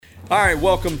All right,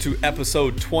 welcome to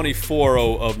episode 24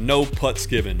 of No Putts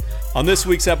Given. On this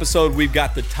week's episode, we've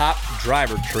got the top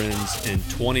driver trends in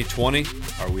 2020.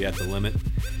 Are we at the limit?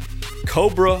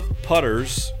 Cobra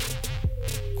putters,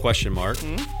 question mark.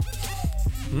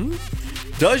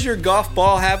 Does your golf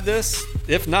ball have this?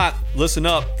 If not, listen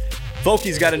up.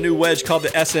 Vokey's got a new wedge called the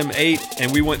SM8,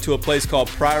 and we went to a place called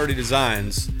Priority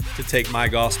Designs to take my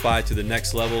Golf Spy to the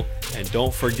next level. And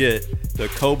don't forget, the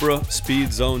Cobra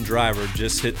Speed Zone driver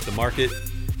just hit the market,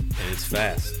 and it's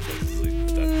fast. Let's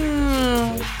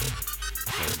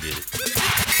get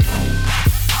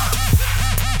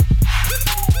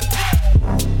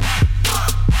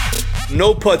it.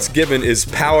 No Putts Given is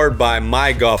powered by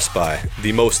My Golf Spy,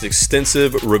 the most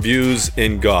extensive reviews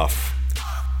in golf.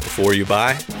 Before you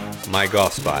buy, My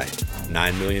Golf Spy.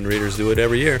 9 million readers do it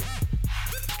every year.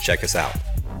 Check us out.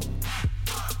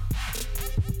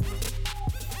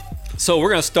 So we're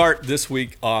going to start this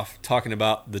week off talking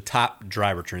about the top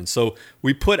driver trends. So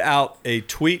we put out a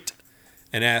tweet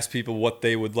and asked people what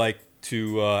they would like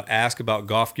to ask about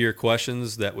golf gear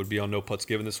questions that would be on No Putts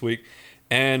Given this week.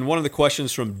 And one of the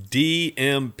questions from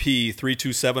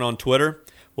DMP327 on Twitter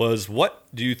was, what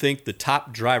do you think the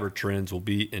top driver trends will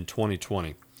be in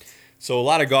 2020? So a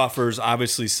lot of golfers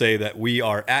obviously say that we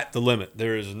are at the limit.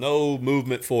 There is no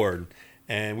movement forward.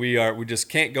 And we just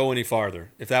can't go any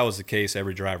farther. If that was the case,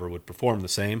 every driver would perform the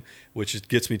same, which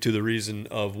gets me to the reason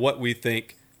of what we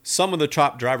think some of the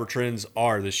top driver trends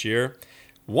are this year.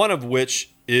 One of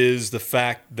which is the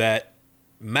fact that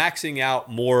maxing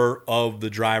out more of the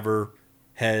driver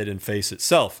head and face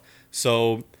itself.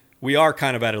 So we are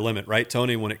kind of at a limit, right,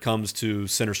 Tony, when it comes to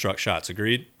center stroke shots.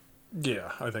 Agreed?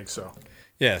 Yeah, I think so.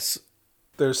 Yes.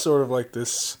 There's sort of like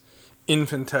this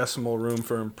infinitesimal room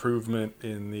for improvement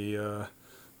in the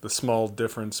small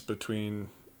difference between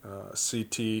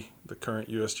CT, the current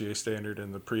USGA standard,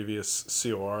 and the previous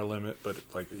COR limit, but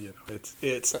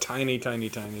it's tiny.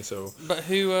 So, but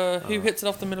who hits it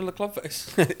off the middle of the club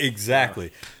face?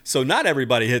 Exactly. So not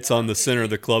everybody hits on the center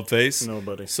of the club face.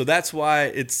 Nobody. So that's why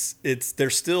it's they're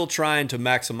still trying to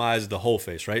maximize the whole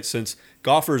face, right? Since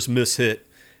golfers miss hit.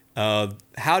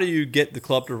 How do you get the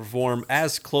club to perform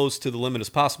as close to the limit as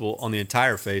possible on the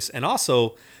entire face? And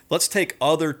also, let's take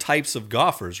other types of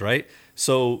golfers, right?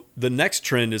 So the next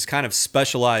trend is kind of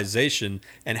specialization.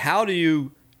 And how do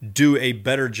you do a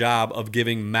better job of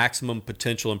giving maximum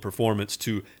potential and performance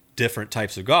to different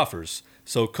types of golfers?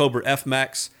 So Cobra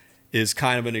F-Max is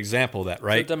kind of an example of that,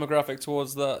 right? The demographic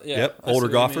towards that, yeah. Yep, older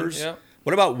golfers. Yeah.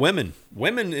 What about women?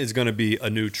 Women is going to be a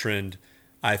new trend,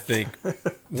 I think.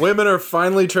 Women are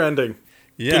finally trending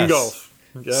in golf.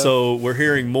 Yeah. So we're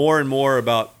hearing more and more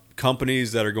about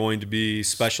companies that are going to be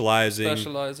specializing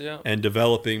and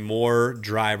developing more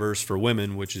drivers for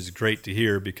women, which is great to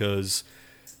hear, because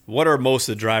what are most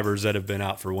of the drivers that have been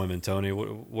out for women, Tony?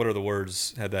 What are the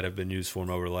words that have been used for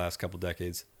them over the last couple of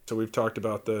decades? So we've talked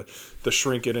about the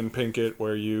shrink it and pink it,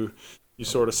 where you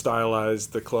sort of stylize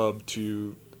the club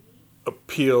to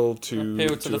appeal to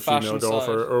the a female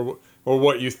golfer, side. or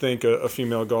what you think a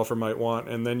female golfer might want.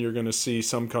 And then you're going to see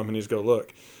some companies go,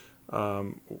 look,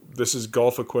 this is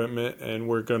golf equipment, and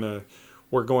we're going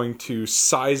to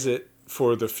size it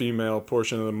for the female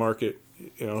portion of the market.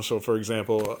 So for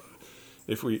example,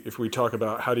 if we talk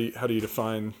about how do you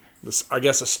define this, I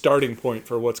guess a starting point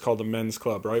for what's called a men's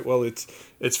club, right? Well,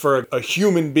 it's for a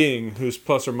human being who's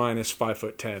plus or minus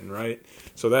 5'10", right?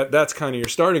 So that's kind of your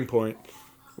starting point.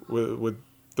 With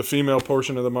the female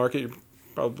portion of the market, you're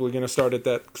probably going to start at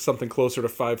that something closer to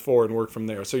 5'4" and work from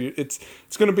there. So it's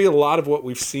going to be a lot of what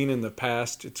we've seen in the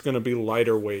past. It's going to be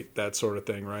lighter weight, that sort of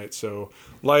thing, right? So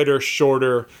lighter,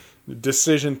 shorter,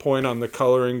 decision point on the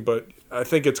coloring, but I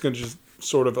think it's going to just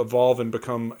sort of evolve and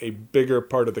become a bigger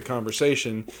part of the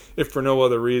conversation, if for no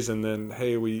other reason than,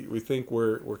 hey, we think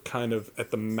we're kind of at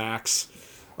the max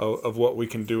of what we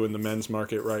can do in the men's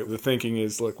market, right? The thinking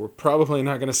is, look, we're probably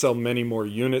not going to sell many more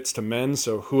units to men,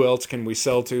 so who else can we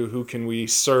sell to? Who can we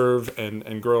serve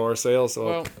and grow our sales?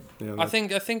 So, I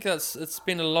think it's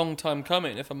been a long time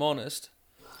coming, if I'm honest.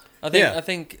 I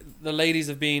think the ladies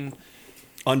have been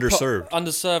underserved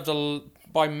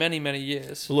by many, many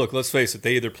years. So look, let's face it,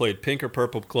 they either played pink or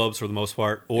purple clubs for the most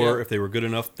part, or if they were good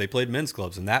enough, they played men's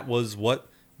clubs, and that was what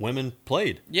women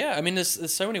played. Yeah, I mean,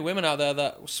 there's so many women out there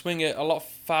that swing it a lot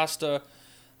faster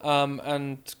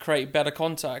and create better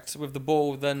contact with the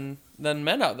ball than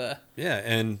men out there. Yeah,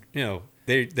 and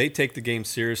they take the game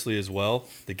seriously as well.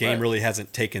 The game really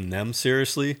hasn't taken them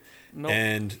seriously. Nope.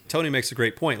 And Tony makes a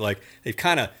great point. Like, they've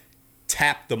kind of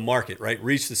tapped the market, right?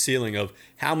 Reached the ceiling of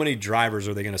how many drivers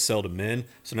are they going to sell to men.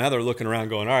 So now they're looking around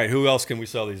going, all right, who else can we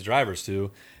sell these drivers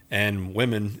to? And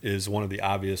women is one of the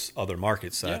obvious other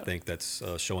markets that I think that's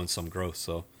showing some growth.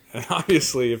 So, and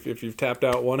obviously, if you've tapped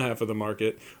out one half of the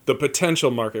market, the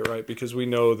potential market, right? Because we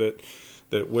know that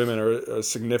women are a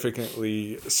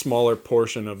significantly smaller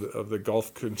portion of the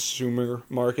golf consumer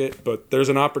market, but there's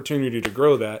an opportunity to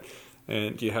grow that,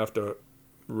 and you have to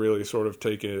really sort of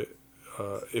take a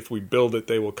if we build it,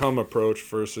 they will come approach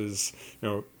versus,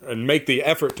 and make the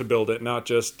effort to build it, not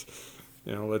just,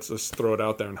 let's just throw it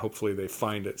out there and hopefully they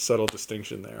find it. Subtle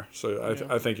distinction there. So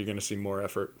I think you're going to see more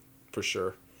effort for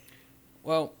sure.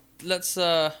 Well, let's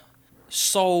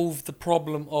solve the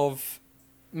problem of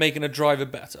making a driver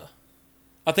better.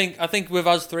 I think with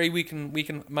us three we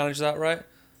can manage that, right?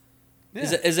 Yeah.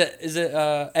 Is it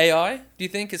AI? Do you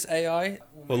think it's AI?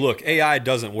 Well, look, AI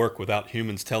doesn't work without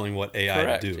humans telling what AI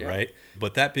Correct, to do, yeah. right?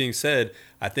 But that being said,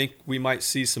 I think we might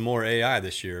see some more AI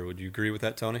this year. Would you agree with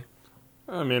that, Tony?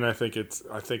 I mean, I think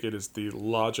it is the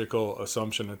logical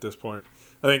assumption at this point.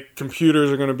 I think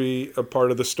computers are going to be a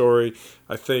part of the story.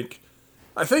 I think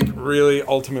really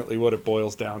ultimately what it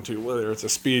boils down to, whether it's a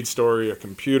speed story, a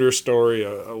computer story,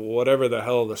 a whatever the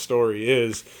hell the story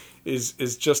is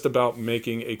just about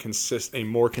making a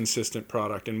more consistent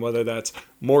product. And whether that's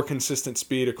more consistent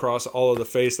speed across all of the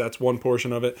face, that's one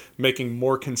portion of it. Making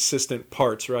more consistent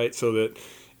parts, right? So that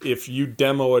if you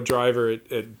demo a driver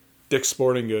at Dick's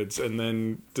Sporting Goods and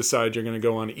then decide you're going to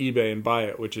go on eBay and buy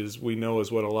it, which we know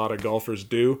is what a lot of golfers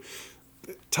do,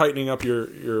 tightening up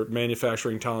your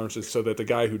manufacturing tolerances so that the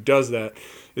guy who does that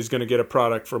is going to get a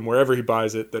product from wherever he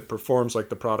buys it that performs like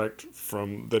the product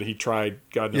from that he tried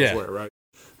God knows where, right?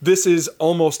 This is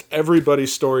almost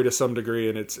everybody's story to some degree,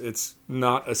 and it's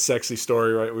not a sexy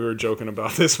story, right? We were joking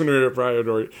about this when we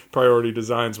were at Priority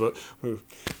Designs, but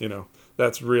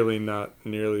that's really not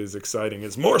nearly as exciting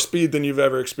as more speed than you've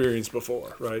ever experienced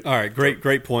before, right? All right,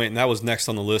 great point. And that was next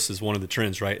on the list as one of the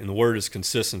trends, right? And the word is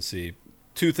consistency.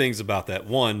 Two things about that.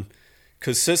 One,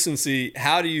 consistency,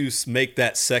 how do you make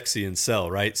that sexy and sell,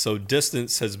 right? So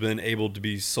distance has been able to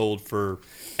be sold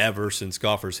forever since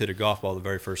golfers hit a golf ball the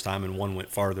very first time and one went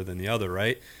farther than the other,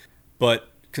 right? But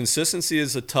consistency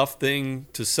is a tough thing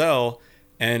to sell,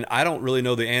 and I don't really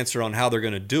know the answer on how they're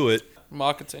going to do it.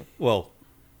 Marketing. Well,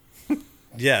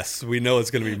 yes, we know it's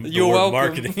going to be You're welcome.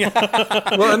 marketing.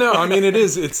 Well, no, I mean, it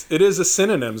is a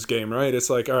synonyms game, right? It's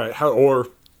like, all right, or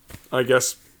I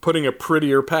guess putting a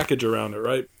prettier package around it,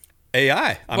 right?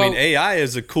 AI. I mean, AI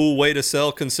is a cool way to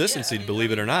sell consistency,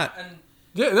 believe it or not.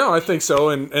 Yeah, no, I think so,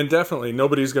 and definitely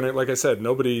nobody's gonna, like I said,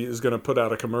 nobody is gonna put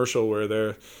out a commercial where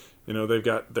they've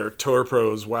got their tour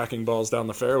pros whacking balls down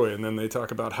the fairway, and then they talk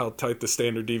about how tight the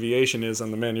standard deviation is on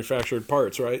the manufactured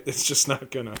parts, right? It's just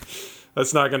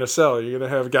that's not gonna sell. You're gonna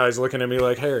have guys looking at me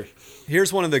like, Harry.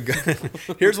 Here's one of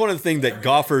the things that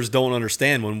golfers don't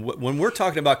understand when we're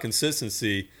talking about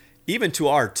consistency, even to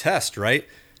our test, right?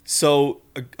 So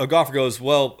a golfer goes,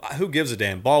 well, who gives a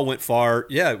damn? Ball went far.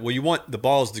 Yeah, well, you want the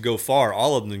balls to go far,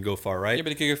 all of them to go far, right? Yeah,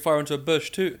 but it could go far into a bush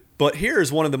too. But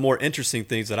here's one of the more interesting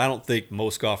things that I don't think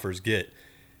most golfers get.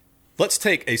 Let's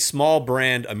take a small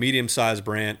brand, a medium-sized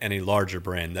brand, and a larger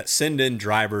brand that send in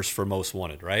drivers for most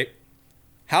wanted, right?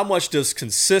 How much does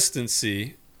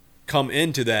consistency come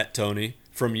into that, Tony,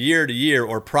 from year to year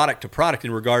or product to product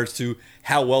in regards to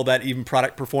how well that even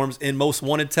product performs in most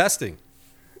wanted testing?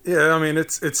 Yeah, I mean,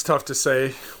 it's tough to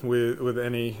say with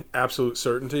any absolute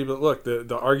certainty, but look,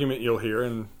 the argument you'll hear,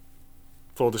 and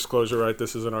full disclosure, right,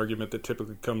 this is an argument that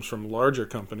typically comes from larger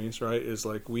companies, right, is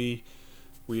like we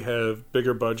have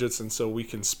bigger budgets, and so we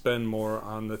can spend more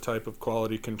on the type of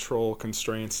quality control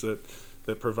constraints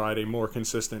that provide a more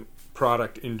consistent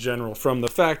product in general from the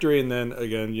factory. And then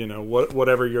again,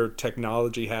 whatever your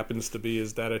technology happens to be,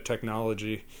 is that a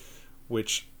technology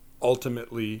which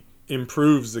ultimately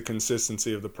improves the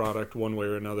consistency of the product one way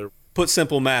or another. Put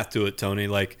simple math to it, Tony.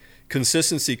 Like,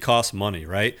 consistency costs money,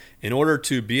 right? In order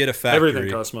to be at a factory,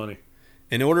 everything costs money.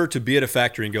 In order to be at a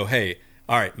factory and go, hey,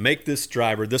 all right, make this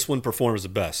driver, this one performs the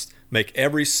best. Make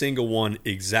every single one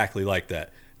exactly like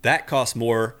that. That costs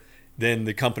more than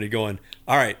the company going,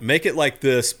 all right, make it like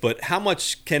this, but how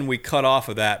much can we cut off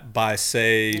of that by,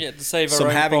 say,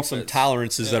 having some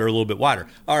tolerances that are a little bit wider?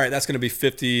 All right, that's going to be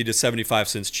 50 to 75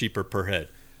 cents cheaper per head.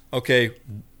 Okay,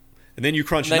 and then you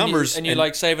crunch numbers. And you're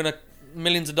like saving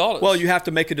millions of dollars. Well, you have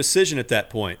to make a decision at that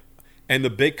point. And the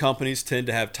big companies tend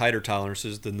to have tighter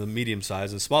tolerances than the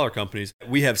medium-sized and smaller companies.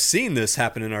 We have seen this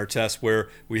happen in our tests where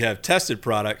we have tested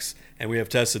products and we have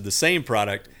tested the same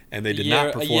product and they did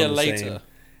not perform the same.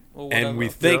 And we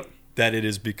think that it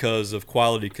is because of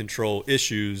quality control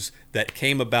issues that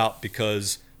came about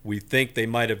because we think they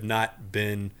might have not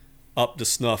been up to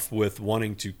snuff with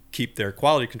wanting to keep their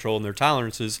quality control and their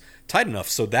tolerances tight enough.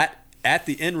 So that at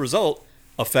the end result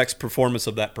affects performance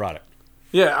of that product.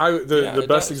 Yeah, the it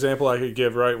best does. example I could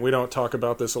give, right? We don't talk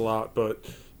about this a lot, but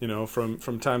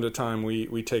from time to time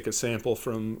we take a sample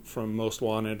from Most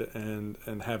Wanted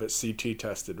and have it CT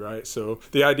tested, right? So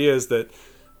the idea is that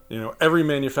every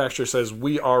manufacturer says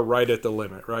we are right at the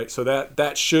limit, right? So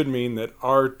that should mean that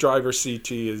our driver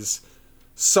CT is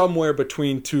somewhere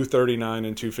between 239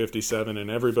 and 257, and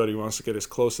everybody wants to get as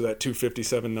close to that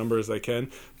 257 number as they can.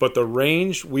 But the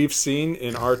range we've seen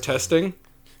in our testing,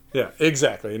 yeah,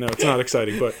 exactly. No, it's not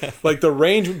exciting, but like the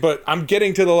range, but I'm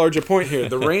getting to the larger point here.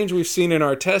 The range we've seen in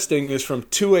our testing is from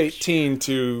 218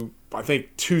 to, I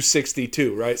think,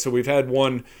 262, right? So we've had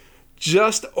one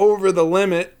just over the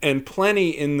limit and plenty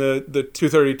in the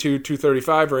 232,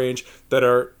 235 range that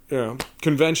are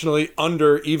conventionally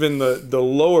under even the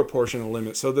lower portion of the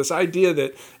limit. So this idea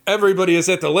that everybody is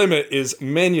at the limit is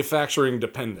manufacturing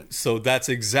dependent. So that's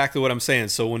exactly what I'm saying.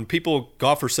 So when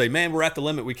golfers say, man, we're at the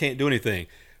limit, we can't do anything.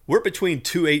 We're between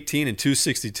 218 and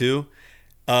 262.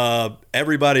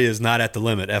 Everybody is not at the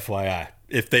limit, FYI.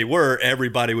 If they were,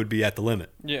 everybody would be at the limit.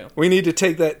 Yeah. We need to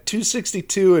take that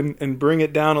 262 and bring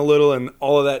it down a little, and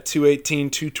all of that 218,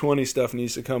 220 stuff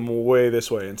needs to come way this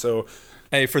way. And so,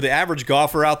 hey, for the average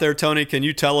golfer out there, Tony, can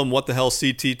you tell them what the hell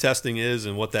CT testing is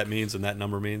and what that means and that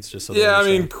number means? Just so yeah, I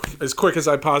mean, as quick as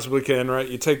I possibly can, right?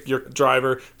 You take your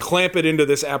driver, clamp it into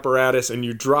this apparatus, and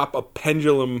you drop a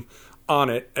pendulum on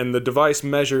it, and the device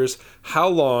measures how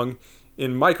long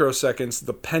in microseconds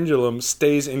the pendulum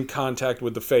stays in contact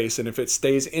with the face. And if it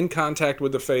stays in contact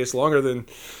with the face longer than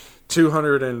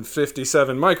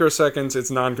 257 microseconds,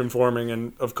 it's non-conforming.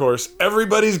 And of course,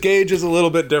 everybody's gauge is a little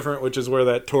bit different, which is where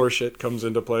that Tor shit comes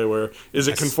into play. Where is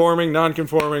it conforming,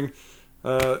 non-conforming?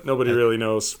 Nobody really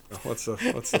knows. What's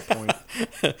the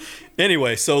point?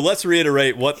 Anyway, so let's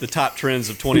reiterate what the top trends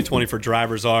of 2020 for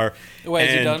drivers are. Wait,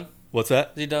 is he done? What's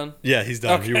that? Is he done? Yeah, he's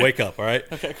done. Okay. You wake up, all right?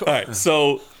 Okay, cool. All right,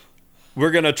 so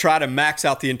we're going to try to max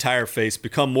out the entire face,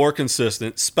 become more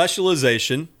consistent,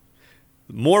 specialization,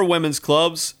 more women's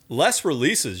clubs, less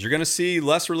releases. You're going to see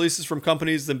less releases from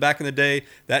companies than back in the day.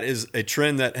 That is a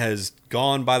trend that has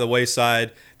gone by the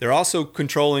wayside. They're also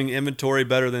controlling inventory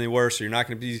better than they were, so you're not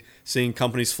going to be seeing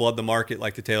companies flood the market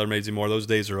like the TaylorMades anymore. Those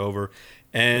days are over.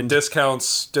 And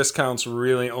discounts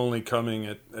really only coming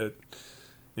at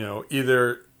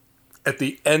either at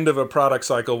the end of a product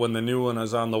cycle when the new one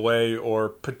is on the way, or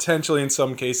potentially in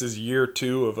some cases year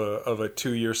 2 of a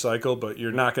 2-year cycle. But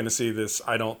you're not going to see this,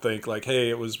 I don't think, like, hey,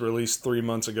 it was released 3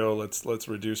 months ago, let's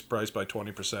reduce price by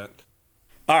 20%.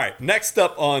 all right, next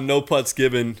up on No Putts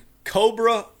Given,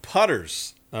 Cobra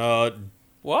putters.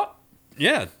 What?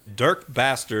 Yeah, Dirk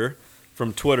Baster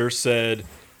from Twitter said,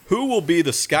 who will be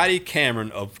the Scotty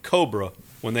Cameron of Cobra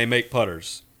when they make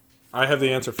putters? I have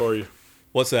the answer for you.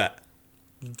 What's that?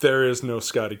 There is no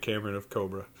Scotty Cameron of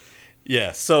Cobra.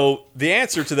 Yeah, so the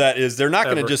answer to that is they're not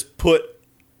going to Ever. just put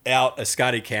out a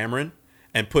Scotty Cameron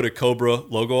and put a Cobra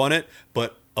logo on it.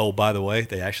 But, oh, by the way,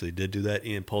 they actually did do that.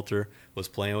 Ian Poulter was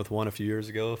playing with one a few years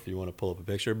ago, if you want to pull up a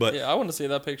picture. But Yeah, I want to see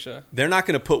that picture. they're not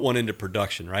going to put one into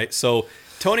production, right? So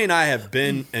Tony and I have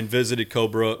been and visited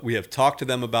Cobra. We have talked to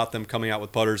them about them coming out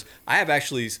with putters. I have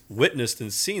actually witnessed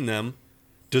and seen them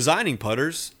designing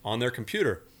putters on their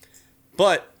computer.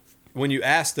 But when you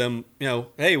ask them,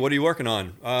 hey, what are you working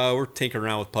on? We're tinkering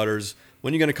around with putters.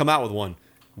 When are you going to come out with one?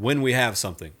 When we have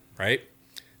something, right?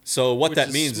 So what Which that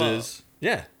is means smart. is,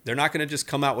 they're not going to just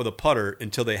come out with a putter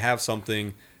until they have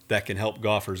something that can help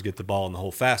golfers get the ball in the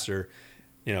hole faster,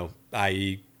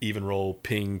 i.e. even roll,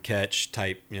 ping, catch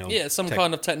type, Some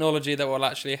kind of technology that will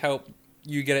actually help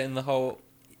you get it in the hole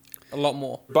a lot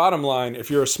more. Bottom line,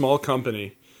 if you're a small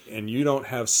company and you don't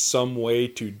have some way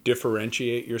to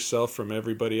differentiate yourself from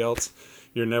everybody else,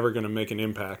 you're never going to make an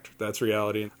impact. That's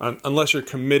reality. Unless you're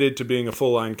committed to being a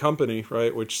full-line company,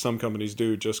 right, which some companies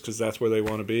do just because that's where they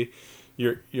want to be,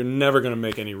 you're never going to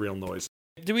make any real noise.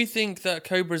 Do we think that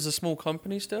Cobra is a small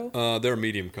company still? They're a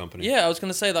medium company. Yeah, I was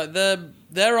going to say that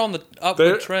they're on the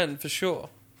upward trend for sure.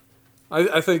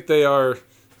 I think they are.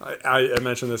 I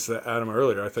mentioned this to Adam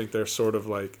earlier. I think they're sort of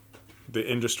like the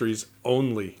industry's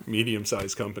only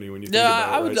medium-sized company when you think about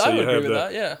it. I would agree with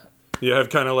that, yeah. You have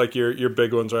kind of like your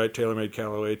big ones, right? TaylorMade,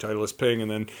 Callaway, Titleist, Ping, and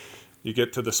then you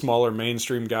get to the smaller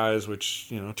mainstream guys,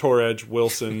 which, Tour Edge,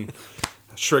 Wilson,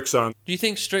 Srixon. Do you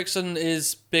think Srixon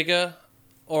is bigger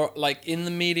or like in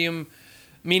the medium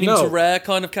to rare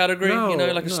kind of category?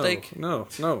 Like a steak? No,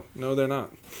 they're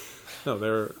not. No,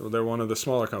 they're one of the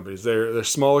smaller companies. They're a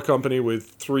smaller company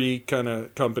with 3 kind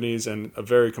of companies and a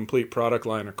very complete product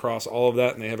line across all of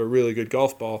that, and they have a really good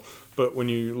golf ball. But when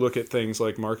you look at things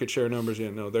like market share numbers,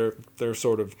 they're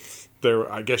sort of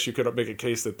I guess you could make a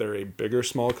case that they're a bigger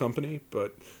small company,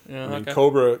 but Yeah, I mean,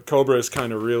 okay. Cobra is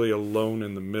kind of really alone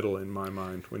in the middle in my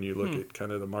mind when you look at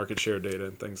kind of the market share data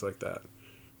and things like that.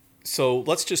 So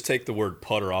let's just take the word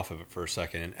putter off of it for a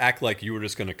second and act like you were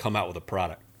just going to come out with a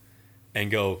product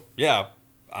and go, yeah,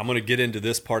 I'm going to get into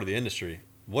this part of the industry.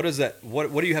 What is that?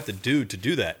 What do you have to do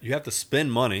that? You have to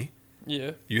spend money.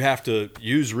 Yeah. You have to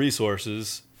use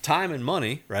resources, time and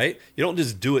money, right? You don't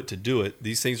just do it to do it.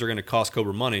 These things are going to cost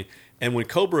Cobra money. And when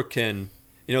Cobra can,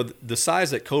 the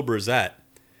size that Cobra is at,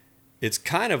 it's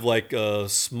kind of like a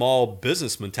small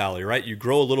business mentality, right? You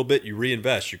grow a little bit, you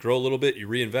reinvest. You grow a little bit, you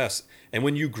reinvest. And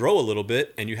when you grow a little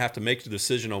bit and you have to make the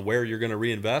decision on where you're going to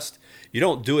reinvest, you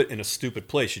don't do it in a stupid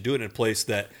place. You do it in a place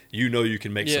that you know you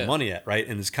can make some money at, right?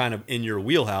 And it's kind of in your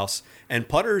wheelhouse. And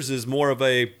putters is more of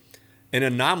an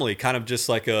anomaly, kind of just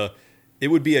like it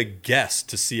would be a guess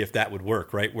to see if that would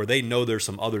work, right? Where they know there's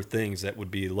some other things that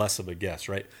would be less of a guess,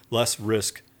 right? Less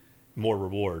risk, more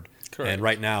reward. Correct. And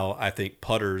right now, I think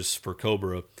putters for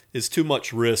Cobra is too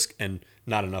much risk and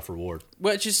not enough reward.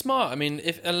 Which is smart. I mean,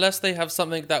 unless they have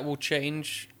something that will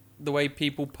change the way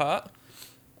people putt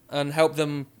and help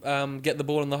them get the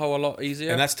ball in the hole a lot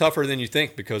easier. And that's tougher than you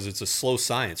think because it's a slow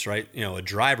science, right? A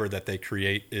driver that they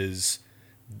create is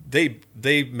they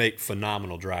make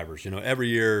phenomenal drivers. Every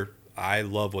year I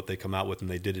love what they come out with, and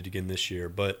they did it again this year.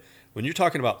 But when you're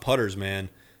talking about putters, man,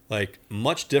 like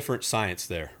much different science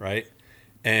there, right?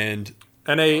 And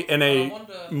a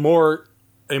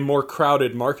more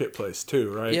crowded marketplace too,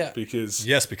 right? Yeah. Because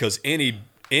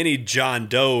any John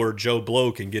Doe or Joe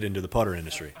Blow can get into the putter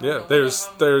industry. Yeah, there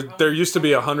used to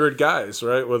be 100 guys,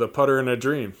 right, with a putter and a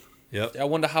dream. Yep. I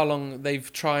wonder how long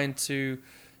they've trying to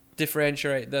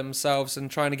differentiate themselves and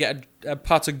trying to get a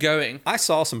putter going. I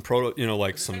saw some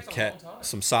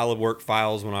some solid work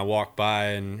files when I walked by,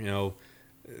 and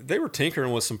they were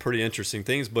tinkering with some pretty interesting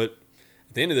things. But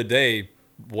at the end of the day,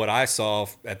 what I saw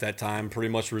at that time pretty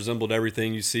much resembled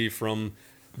everything you see from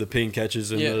the pin catches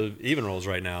and the even rolls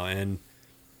right now. And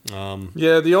the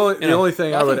only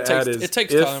thing I would add is it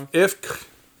takes time.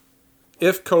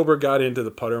 If Cobra got into the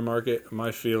putter market,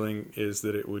 my feeling is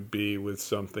that it would be with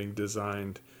something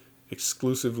designed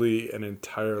exclusively and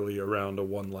entirely around a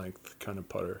one length kind of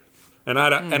putter. And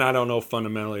I don't know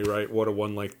fundamentally, right, what a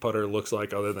one length putter looks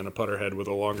like other than a putter head with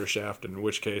a longer shaft, in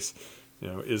which case,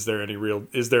 is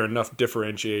there enough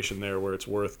differentiation there where it's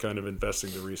worth kind of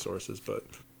investing the resources? But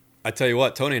I tell you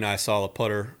what, Tony and I saw a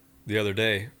putter the other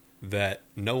day that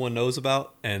no one knows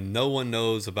about, and no one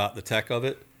knows about the tech of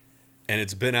it. And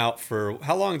it's been out for,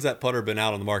 how long has that putter been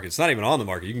out on the market? It's not even on the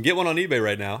market. You can get one on eBay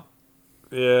right now.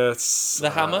 Yeah, it's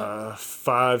the Hammer,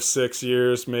 5-6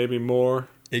 years, maybe more.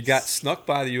 It got snuck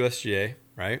by the USGA,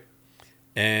 right?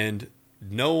 And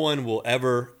no one will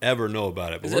ever know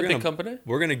about it. But is it a big company?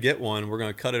 We're gonna get one. We're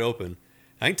gonna cut it open.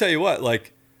 I can tell you what,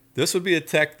 this would be a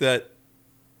tech that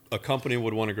a company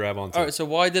would want to grab onto. All right. So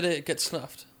why did it get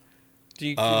snuffed? Do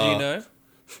you know?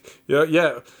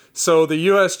 Yeah. So the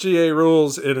USGA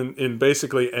rules in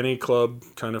basically any club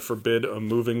kind of forbid a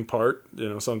moving part,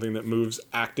 something that moves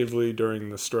actively during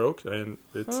the stroke, and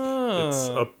it's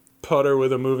a putter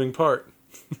with a moving part.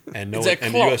 And the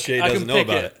USGA doesn't know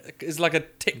about it. It's like a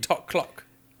TikTok clock.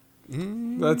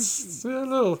 That's a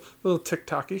little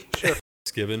TikTok-y. Sure.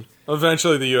 It's given.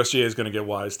 Eventually, the USGA is going to get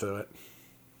wise to it.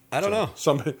 I don't know.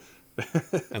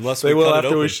 Unless they we will cut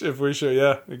after it open. if we show.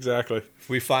 Yeah, exactly. If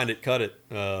we find it, cut it.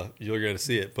 You're going to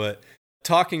see it. But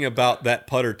talking about that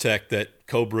putter tech that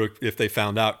Cobra, if they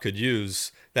found out, could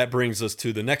use, that brings us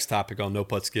to the next topic on No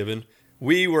Putts Given.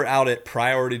 We were out at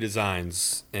Priority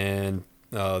Designs and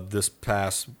this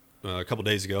past a couple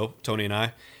days ago, Tony and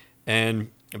I,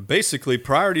 and basically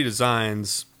Priority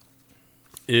Designs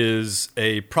is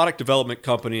a product development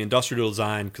company, industrial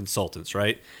design consultants,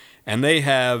 right? And they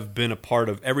have been a part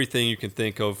of everything you can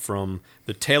think of, from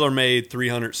the TaylorMade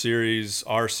 300 series,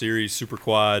 R series, Super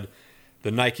Quad,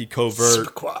 the Nike Covert,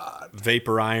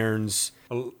 Vapor Irons.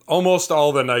 Almost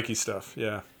all the Nike stuff,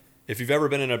 yeah. If you've ever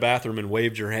been in a bathroom and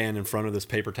waved your hand in front of this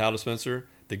paper towel dispenser,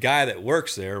 the guy that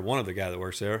works there, one of the guys that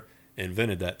works there,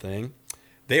 invented that thing.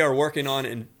 They are working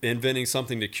on inventing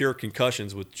something to cure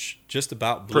concussions, which just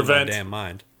about blew my damn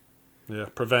mind. Yeah,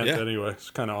 anyway. It's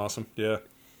kind of awesome, yeah.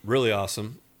 Really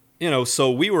awesome. So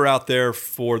we were out there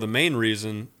for the main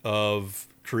reason of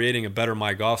creating a better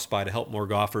My Golf Spy to help more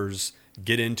golfers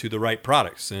get into the right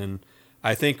products. And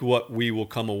I think what we will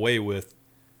come away with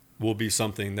will be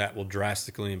something that will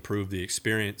drastically improve the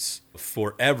experience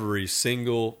for every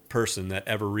single person that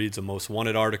ever reads a Most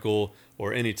Wanted article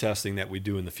or any testing that we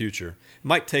do in the future. It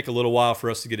might take a little while for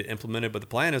us to get it implemented, but the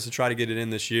plan is to try to get it in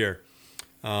this year.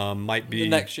 Might be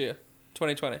next year,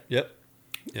 2020. Yep.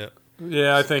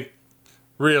 Yeah, I think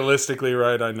realistically,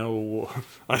 right, I know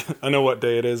what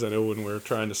day it is. I know when we're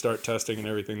trying to start testing and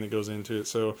everything that goes into it.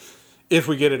 So if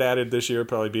we get it added this year, it'll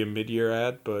probably be a mid-year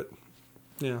ad, but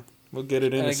yeah. We'll get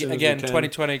it in as soon again, as we can.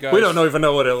 2020, guys. We don't even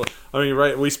know what it'll... I mean,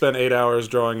 right, we spent 8 hours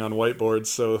drawing on whiteboards,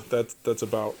 so that's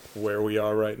about where we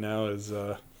are right now is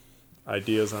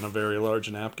ideas on a very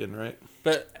large napkin, right?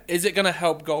 But is it going to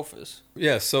help golfers?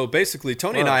 Yeah, so basically,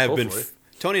 Tony and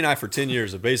I for 10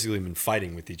 years have basically been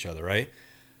fighting with each other, right?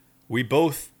 We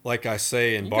both, like I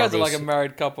say in Barbas... You guys are like a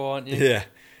married couple, aren't you? Yeah.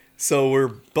 So we're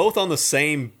both on the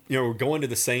same, we're going to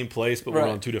the same place, but we're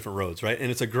Right. on two different roads, right? And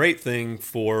it's a great thing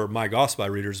for my Golf Spy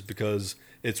readers because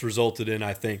it's resulted in,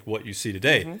 I think, what you see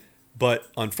today. Mm-hmm. But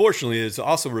unfortunately, it's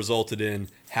also resulted in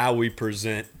how we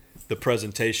present the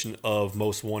presentation of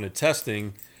Most Wanted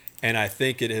testing. And I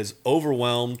think it has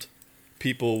overwhelmed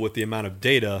people with the amount of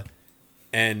data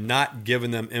and not given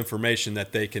them information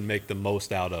that they can make the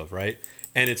most out of, right?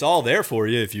 And it's all there for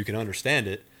you if you can understand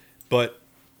it. But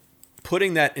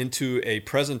putting that into a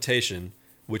presentation,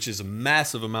 which is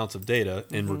massive amounts of data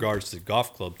in regards to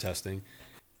golf club testing,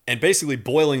 and basically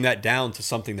boiling that down to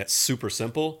something that's super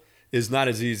simple is not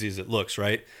as easy as it looks,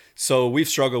 right? So we've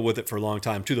struggled with it for a long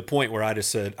time to the point where I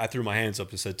threw my hands up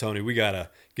and said, Tony, we got to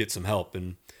get some help.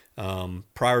 And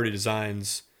Priority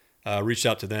Designs reached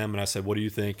out to them and I said, what do you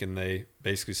think? And they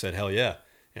basically said, hell yeah,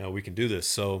 we can do this.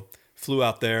 So flew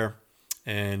out there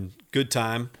and good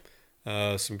time.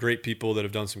 Some great people that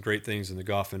have done some great things in the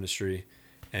golf industry.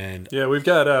 And yeah, we've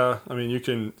got, you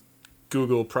can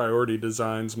Google Priority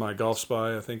Designs, My Golf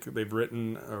Spy. I think they've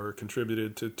written or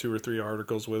contributed to 2 or 3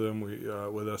 articles with them.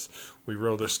 With us. We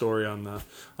wrote a story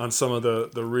on some of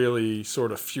the really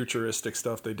sort of futuristic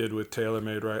stuff they did with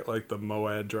TaylorMade, right? Like the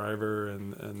Moad driver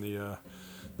and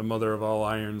the mother of all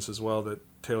irons as well that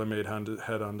TaylorMade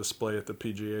had on display at the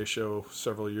PGA show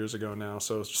several years ago now.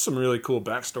 So it's just some really cool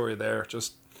backstory there.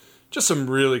 Just some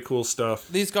really cool stuff.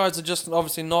 These guys are just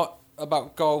obviously not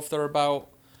about golf. They're about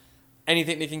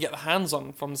anything they can get their hands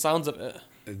on from the sounds of it.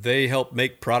 They help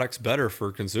make products better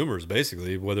for consumers,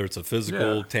 basically, whether it's a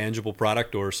physical, tangible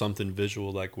product or something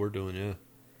visual like we're doing, yeah.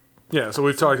 Yeah, so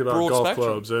we've talked about broad golf spectrum.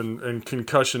 clubs and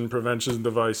concussion prevention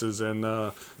devices and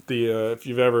if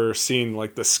you've ever seen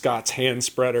like the Scott's hand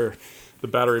spreader, the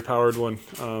battery-powered one,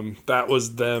 that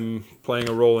was them playing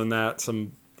a role in that.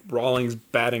 Some Rawlings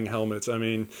batting helmets. I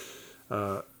mean...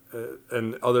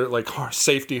 and other like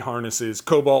safety harnesses,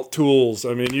 Cobalt tools.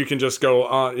 I mean, you can just go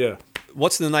on. Yeah.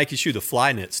 What's the Nike shoe? The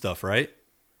fly knit stuff, right?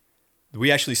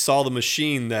 We actually saw the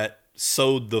machine that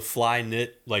sewed the fly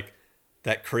knit, like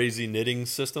that crazy knitting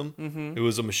system. Mm-hmm. It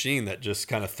was a machine that just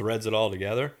kind of threads it all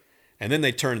together. And then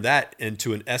they turned that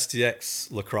into an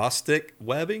STX lacrosse stick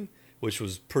webbing, which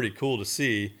was pretty cool to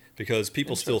see because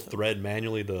people still thread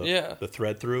manually the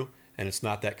thread through, and it's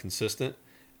not that consistent.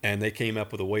 And they came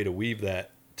up with a way to weave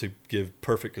that to give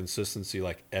perfect consistency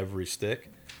like every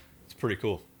stick. It's pretty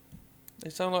cool.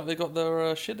 They sound like they got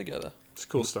their shit together. It's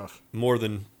cool stuff. More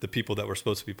than the people that were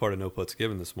supposed to be part of No Putts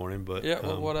Given this morning, but yeah,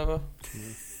 well, whatever.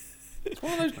 It's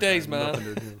one of those days, man.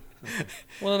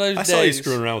 One of those days. I saw you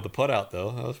screwing around with the putt out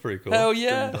though. That was pretty cool. Hell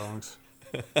yeah.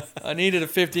 I needed a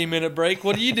 15-minute break.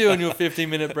 What do you do on your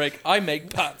 15-minute break? I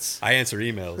make putts. I answer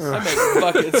emails. I make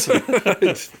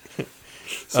buckets.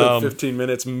 So 15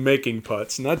 minutes making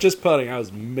putts, not just putting. I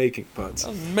was making putts. I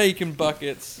was making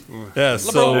buckets. Yeah.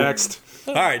 So next.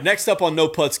 All right. Next up on No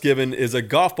Putts Given is a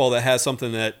golf ball that has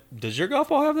something that. Does your golf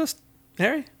ball have this,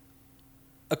 Harry?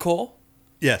 A core?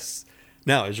 Yes.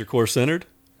 Now, is your core centered?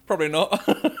 Probably not.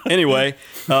 Anyway,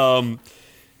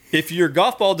 if your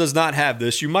golf ball does not have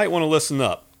this, you might want to listen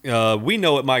up. We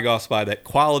know at My Golf Spy that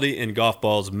quality in golf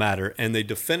balls matter, and they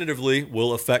definitively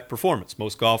will affect performance.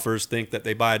 Most golfers think that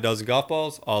they buy a dozen golf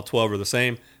balls, all 12 are the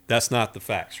same. That's not the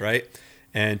facts, right?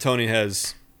 And Tony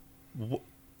has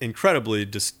incredibly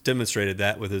demonstrated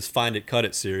that with his Find It, Cut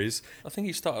It series. I think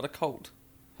he started a cult.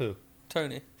 Who?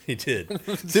 Tony. He did.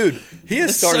 Dude, he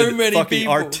has So started many fucking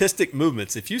people. artistic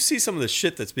movements. If you see some of the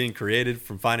shit that's being created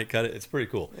from Find It, Cut It, it's pretty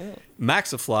cool. Yeah.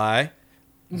 Maxifly...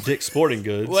 Dick's Sporting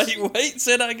Goods. Wait,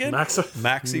 say that again.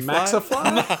 Maxifly?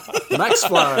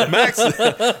 Maxfly.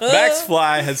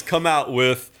 Maxfly has come out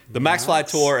with the Maxfly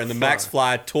Tour and the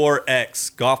Maxfly Tour X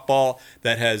golf ball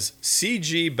that has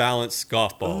CG balanced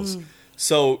golf balls.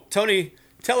 So, Tony,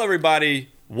 tell everybody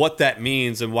what that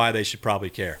means and why they should probably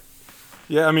care.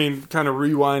 Yeah, I mean, kind of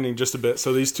rewinding just a bit.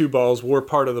 So these two balls were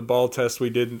part of the ball test we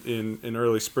did in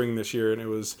early spring this year, and it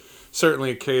was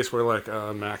certainly a case where, like,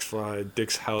 MaxFly,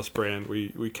 Dick's House brand,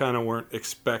 we kind of weren't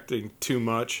expecting too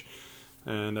much.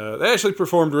 And they actually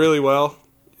performed really well.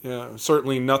 Yeah,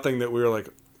 certainly nothing that we were like,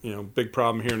 big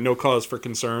problem here, no cause for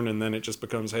concern. And then it just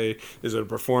becomes, hey, is it a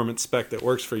performance spec that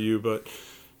works for you? But,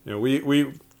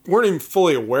 we weren't even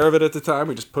fully aware of it at the time.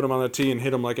 We just put them on the tee and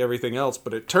hit them like everything else.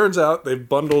 But it turns out they've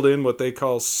bundled in what they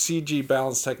call CG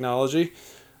balance technology.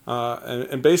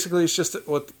 And basically it's just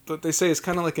what they say is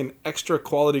kind of like an extra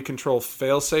quality control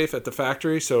fail-safe at the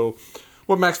factory. So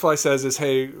what MaxFly says is,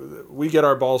 hey, we get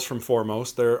our balls from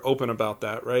Foremost. They're open about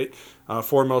that, right?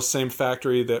 Foremost, same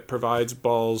factory that provides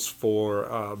balls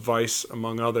for Vice,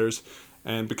 among others.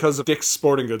 And because of Dick's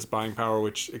Sporting Goods buying power,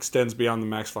 which extends beyond the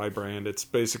MaxFly brand, it's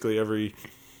basically every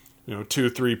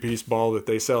 2-3 piece ball that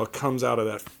they sell comes out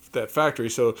of that factory.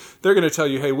 So they're going to tell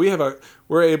you, hey,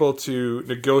 we're able to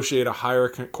negotiate a higher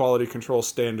quality control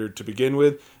standard to begin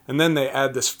with. And then they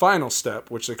add this final step,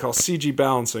 which they call CG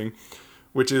balancing,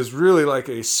 which is really like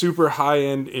a super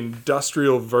high-end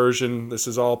industrial version. This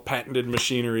is all patented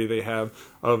machinery they have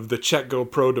of the CheckGo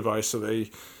Pro device. So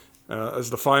they, as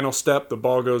the final step, the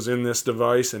ball goes in this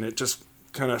device and it just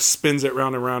kind of spins it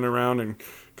round and round and round and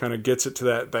kind of gets it to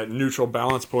that neutral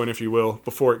balance point, if you will,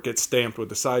 before it gets stamped with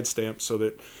the side stamp, so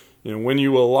that when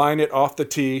you align it off the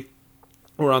tee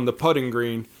or on the putting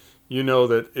green,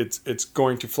 that it's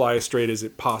going to fly as straight as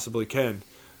it possibly can.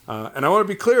 And I want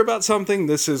to be clear about something.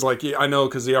 This is like, I know,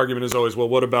 because the argument is always, well,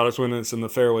 what about us when it's in the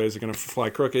fairway? Is it going to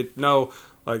fly crooked? No,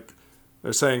 like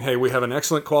they're saying, hey, we have an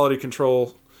excellent quality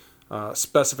control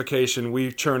specification.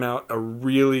 We churn out a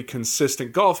really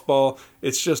consistent golf ball.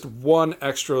 It's just one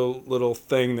extra little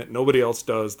thing that nobody else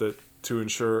does to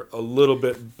ensure a little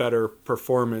bit better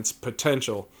performance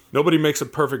potential. Nobody makes a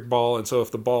perfect ball, and so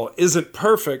if the ball isn't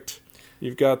perfect,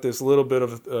 you've got this little bit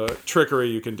of trickery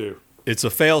you can do. It's a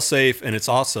fail-safe, and it's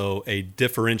also a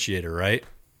differentiator, right?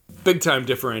 Big time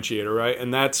differentiator, right?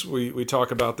 And that's, we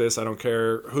talk about this. I don't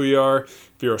care who you are.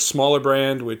 If you're a smaller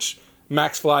brand, which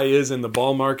MaxFly is in the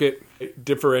ball market,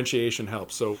 differentiation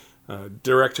helps. So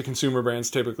direct-to-consumer brands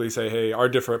typically say, hey, our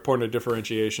point of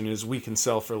differentiation is we can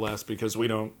sell for less because we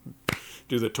don't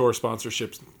do the tour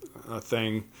sponsorships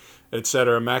thing,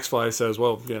 etc. MaxFly says,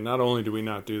 well, yeah, not only do we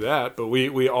not do that, but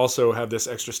we also have this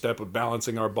extra step of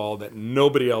balancing our ball that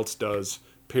nobody else does,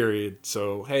 period.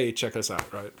 So, hey, check us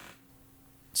out, right?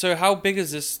 So how big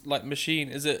is this machine?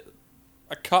 Is it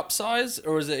a cup size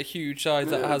or is it a huge size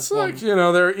that has one?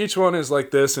 Like, each one is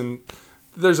like this, and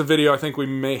there's a video. I think we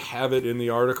may have it in the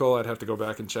article. I'd have to go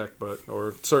back and check,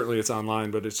 or certainly it's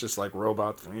online. But it's just like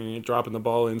robots dropping the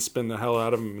ball in, spin the hell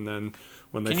out of them, and then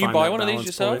when they can you buy one of these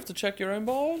yourself to check your own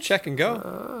ball? Check and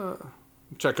go.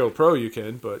 CheckGo Pro you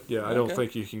can, but yeah, I don't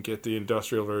think you can get the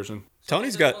industrial version.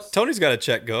 Tony's got a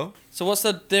CheckGo. So what's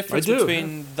the difference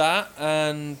between that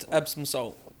and Epsom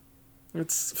salt?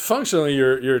 It's functionally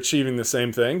you're achieving the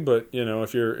same thing, but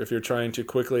if you're trying to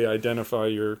quickly identify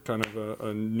your kind of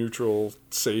a neutral,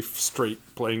 safe, straight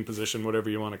playing position, whatever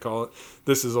you want to call it,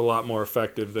 this is a lot more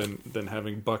effective than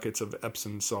having buckets of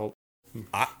Epsom salt.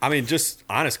 I mean, just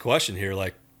honest question here,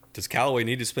 like, does Callaway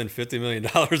need to spend $50 million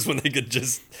when they could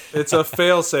just... It's a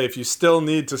fail-safe. You still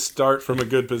need to start from a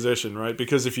good position, right?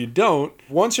 Because if you don't,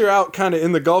 once you're out kind of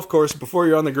in the golf course, before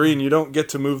you're on the green, you don't get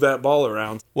to move that ball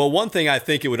around. Well, one thing I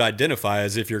think it would identify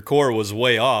is if your core was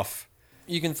way off...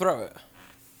 You can throw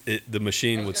it. The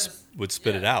machine would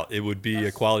spit it out. It would be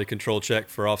a quality control check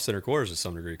for off-center cores to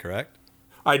some degree, correct?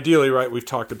 Ideally, right, we've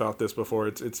talked about this before,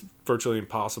 it's virtually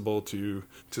impossible to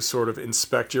sort of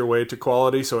inspect your way to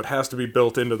quality, so it has to be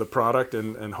built into the product,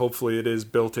 and hopefully it is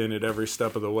built in at every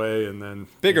step of the way. And then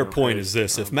bigger point is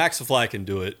this: if MaxFly can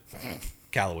do it,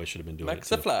 Callaway should have been doing it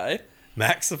too. MaxFly.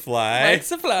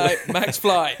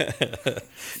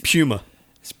 Puma.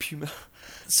 It's Puma.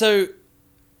 So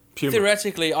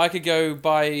theoretically, I could go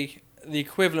buy the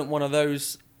equivalent one of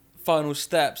those final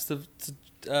steps to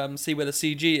see where the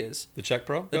CG is. The Check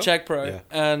Pro? The Check Pro. Yeah.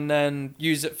 And then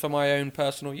use it for my own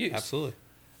personal use. Absolutely.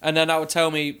 And then that would tell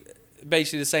me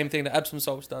basically the same thing that Epsom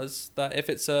salts does, that if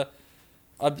it's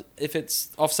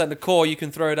off-center core, you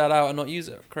can throw that out and not use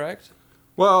it, correct?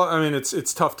 Well, I mean,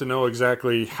 it's tough to know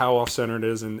exactly how off-center it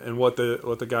is, and what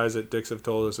the guys at Dick's have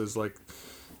told us is like,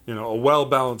 a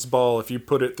well-balanced ball, if you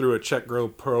put it through a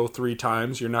CheckGo Pro 3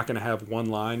 times, you're not going to have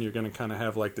one line. You're going to kind of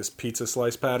have like this pizza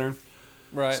slice pattern.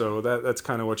 Right. So that's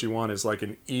kind of what you want, is like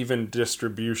an even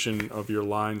distribution of your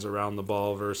lines around the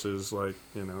ball versus like,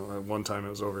 at one time it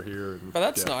was over here. But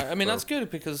that's nice. I mean, that's good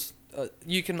because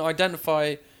you can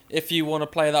identify if you want to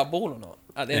play that ball or not.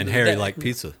 At the end of the day. Harry like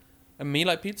pizza. And me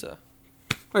like pizza.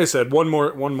 Like I said, one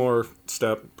more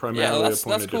step, primarily that's a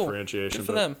point of cool. differentiation. Good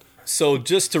for but them. So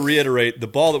just to reiterate, the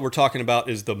ball that we're talking about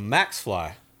is the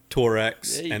MaxFly Tour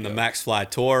X There you and the go. MaxFly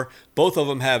Tour. Both of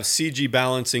them have CG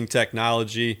balancing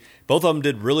technology. Both of them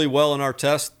did really well in our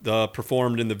test,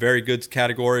 performed in the very good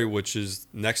category, which is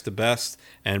next to best,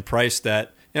 and priced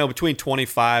at between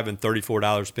 $25 and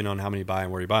 $34, depending on how many you buy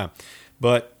and where you buy them.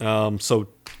 But so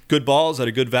good balls at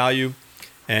a good value,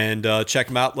 and check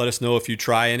them out. Let us know if you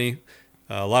try any.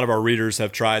 A lot of our readers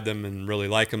have tried them and really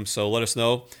like them, so let us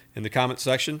know in the comment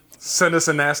section. send us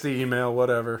a nasty email,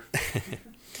 whatever.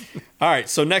 All right,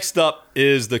 so next up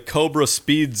is the Cobra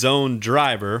Speed Zone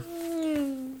driver.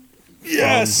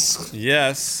 Yes,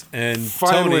 Yes, and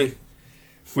finally.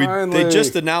 Tony, they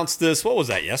just announced this. What was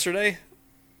that, yesterday?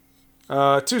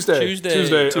 Tuesday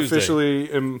Tuesday.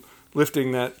 officially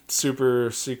lifting that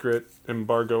super secret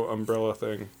embargo umbrella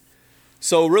thing.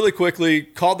 So really quickly,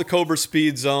 called the Cobra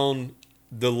Speed Zone.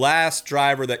 The last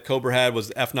driver that Cobra had was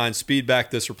the F9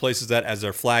 Speedback. This replaces that as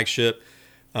their flagship,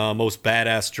 most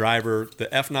badass driver. The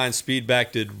F9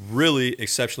 Speedback did really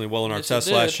exceptionally well in our Yes, test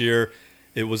it did. last year.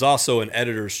 It was also an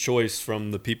editor's choice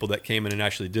from the people that came in and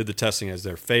actually did the testing as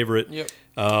their favorite. Yep.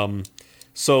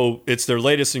 So it's their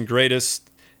latest and greatest,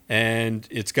 and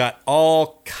it's got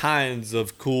all kinds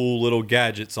of cool little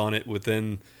gadgets on it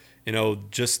within,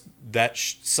 just that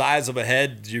size of a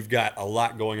head. You've got a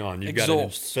lot going on. You've got an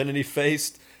Exhaust. infinity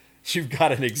face. You've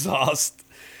got an exhaust.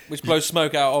 Which blows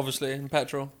smoke out, obviously, in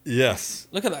petrol. Yes.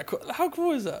 Look at that. How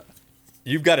cool is that?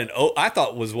 You've got an O. I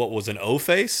thought was an O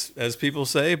face, as people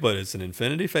say, but it's an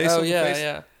infinity face. Oh, on the yeah, face.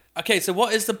 yeah. Okay, so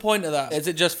what is the point of that? Is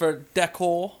it just for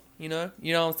decor? You know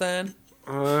what I'm saying?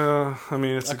 I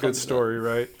mean, it's a can't good do story,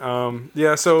 right?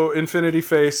 Yeah, so Infinity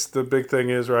Face, the big thing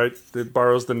is, right, it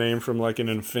borrows the name from like an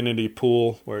infinity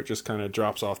pool where it just kind of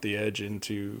drops off the edge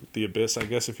into the abyss, I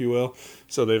guess, if you will.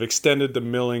 So they've extended the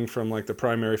milling from like the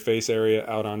primary face area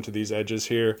out onto these edges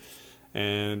here.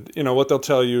 And, what they'll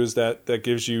tell you is that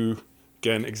gives you,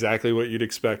 again, exactly what you'd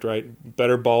expect, right?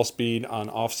 Better ball speed on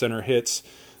off-center hits.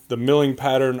 The milling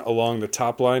pattern along the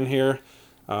top line here,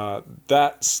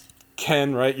 that's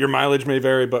right? Your mileage may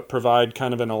vary, but provide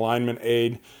kind of an alignment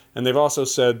aid. And they've also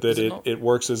said that it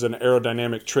works as an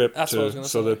aerodynamic trip That's what I was gonna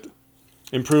say. that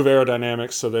improve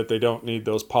aerodynamics so that they don't need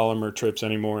those polymer trips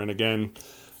anymore. And again,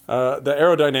 the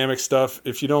aerodynamic stuff,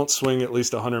 if you don't swing at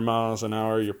least 100 miles an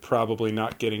hour, you're probably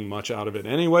not getting much out of it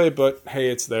anyway, but hey,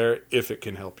 it's there if it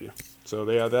can help you. So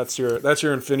yeah, that's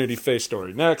your Infinity Face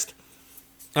story. Next.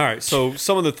 All right, so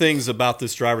some of the things about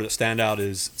this driver that stand out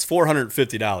is it's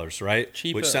 $450, right?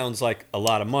 Cheaper. Which sounds like a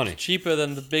lot of money. Cheaper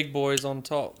than the big boys on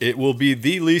top. It will be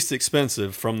the least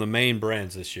expensive from the main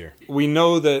brands this year. We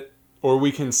know that, or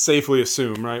we can safely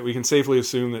assume, right? We can safely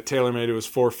assume that TaylorMade, it was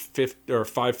 $450 or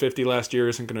 $550 last year,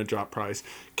 isn't going to drop price.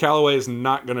 Callaway is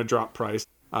not going to drop price.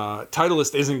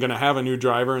 Titleist isn't going to have a new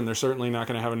driver, and they're certainly not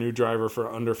going to have a new driver for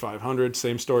under $500.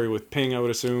 Same story with Ping, I would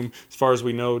assume. As far as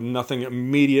we know, nothing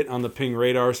immediate on the Ping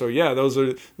radar. So yeah, those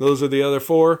are the other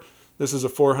four. This is a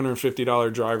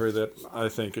 $450 driver that I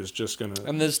think is just going to.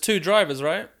 And there's two drivers,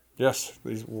 right? Yes,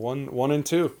 these one and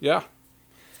two. Yeah.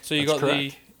 So you That's got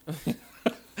correct. the.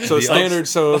 So standard.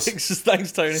 So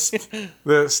Thanks, Tony.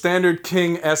 the standard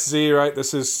King SZ, right?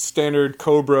 This is standard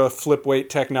Cobra flip weight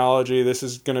technology. This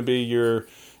is going to be your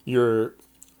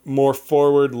more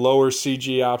forward, lower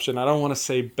CG option. I don't want to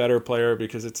say better player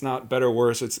because it's not better,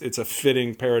 worse. It's a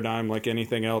fitting paradigm like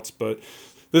anything else. But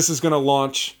this is going to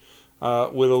launch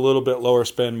with a little bit lower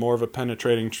spin, more of a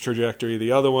penetrating trajectory.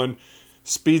 The other one,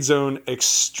 Speed Zone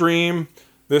Extreme.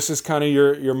 This is kind of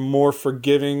your more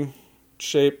forgiving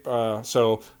shape.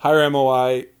 So higher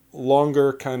MOI,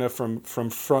 longer kind of from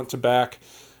front to back.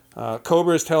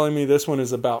 Cobra is telling me this one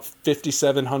is about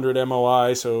 5,700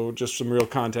 MOI, so just some real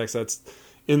context. That's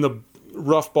in the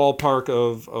rough ballpark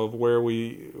of where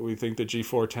we think the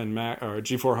G410 Max or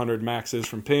G400 Max is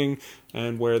from Ping,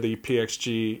 and where the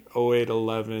PXG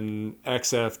 0811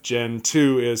 XF Gen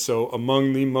 2 is. So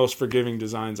among the most forgiving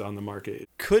designs on the market.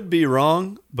 Could be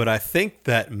wrong, but I think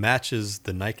that matches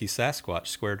the Nike Sasquatch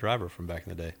square driver from back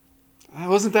in the day.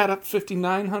 Wasn't that up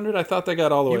 5,900? I thought they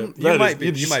got all the way.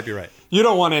 You might be right. You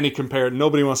don't want any compared.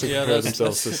 Nobody wants to Yeah, compare that's-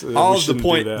 themselves. All We of the shouldn't do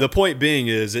point. that. The point being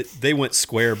is they went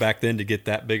square back then to get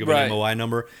that big of an Right. MOI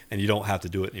number, and you don't have to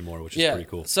do it anymore, which is Yeah. pretty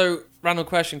cool. So, random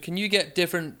question: can you get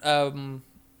different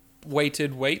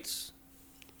weighted weights?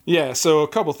 Yeah, so a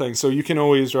couple things. So you can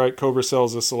always, right, Cobra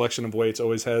sells a selection of weights,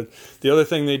 always had. The other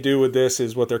thing they do with this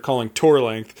is what they're calling tour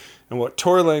length. And what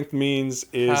tour length means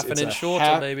is Half an it's inch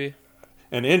shorter, baby.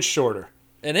 an inch shorter.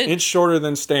 An inch. Inch shorter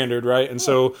than standard, right? And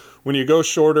so when you go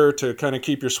shorter to kind of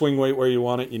keep your swing weight where you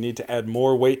want it, you need to add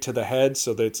more weight to the head,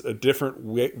 so that it's a different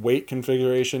weight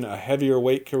configuration, a heavier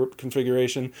weight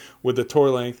configuration with the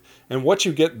tour length. And what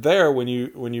you get there when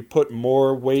you put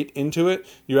more weight into it,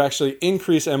 you actually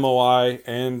increase MOI,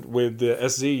 and with the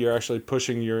SZ, you're actually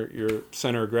pushing your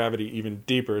center of gravity even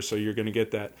deeper, so you're going to get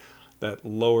that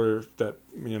lower, that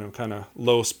kind of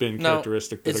low spin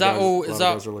characteristic that a lot of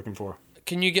guys are looking for.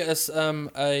 Can you get us an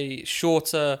inch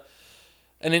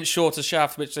shorter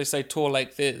shaft, which they say tour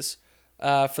length is,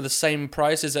 for the same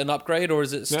price? Is it an upgrade or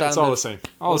is it standard? Yeah, it's all the same.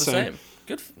 All the same.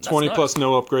 Good. 20 nice. plus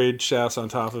no upgrade shafts on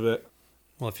top of it.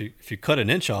 Well, if you cut an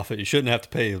inch off it, you shouldn't have to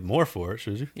pay more for it,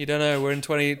 should you? You don't know. We're in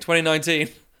 2019.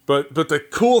 But the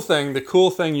cool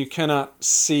thing you cannot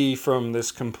see from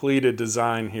this completed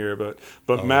design here, but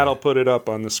Matt will put it up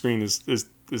on the screen, is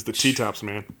the T-tops,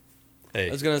 man. Hey,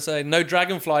 I was going to say, no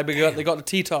Dragonfly, but they got the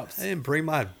T-tops. I didn't bring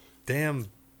my damn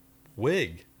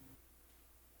wig.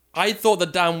 I thought the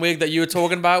damn wig that you were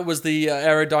talking about was the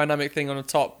aerodynamic thing on the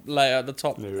top layer, the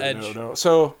top edge. No.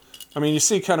 So, I mean, you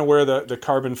see kind of where the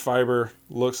carbon fiber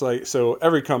looks like. So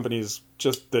every company's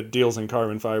that deals in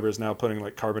carbon fiber is now putting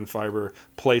like carbon fiber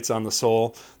plates on the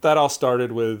sole. That all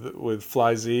started with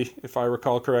Fly Z, if I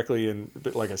recall correctly. And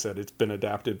like I said, it's been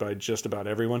adapted by just about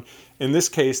everyone. In this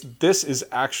case, this is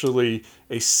actually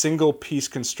a single piece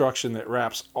construction that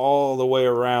wraps all the way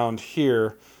around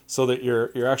here, so that your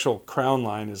actual crown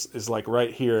line is like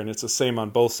right here, and it's the same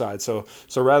on both sides. So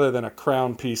rather than a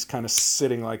crown piece kind of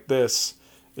sitting like this,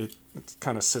 it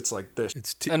kind of sits like this.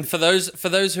 And for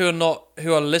those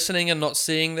who are listening and not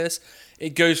seeing this,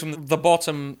 it goes from the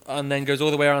bottom and then goes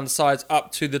all the way around the sides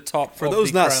up to the top. For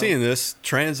those not seeing this,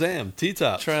 Trans Am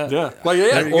T-top. There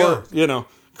you go.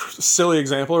 Silly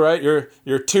example, right?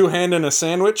 You're two-handing a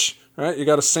sandwich, right? You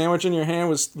got a sandwich in your hand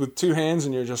with two hands,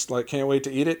 and you're just like can't wait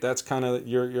to eat it. That's kind of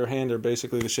your hand are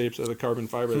basically the shapes of the carbon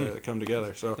fiber that come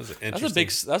together. So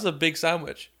that's a big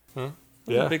sandwich. Huh?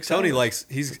 Yeah, big Tony likes.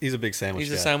 He's a big sandwich. He's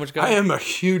guy. a sandwich guy. I am a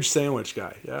huge sandwich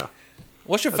guy. Yeah.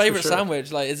 What's your favorite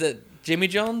sandwich? Like, is it Jimmy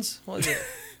John's? What is it?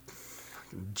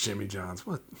 Jimmy John's.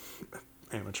 What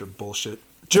amateur bullshit.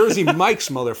 Jersey Mike's,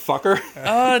 motherfucker.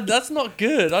 That's not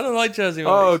good. I don't like Jersey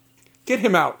Mike's. Oh, get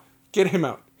him out. Get him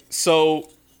out.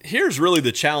 So here's really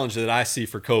the challenge that I see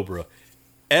for Cobra.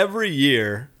 Every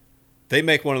year, they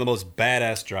make one of the most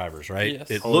badass drivers, right? Yes.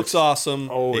 It looks awesome.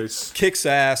 Always. It kicks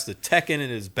ass. The tech in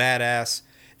it is badass.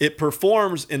 It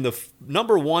performs in the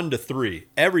number 1 to 3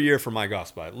 every year for my golf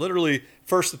spot. Literally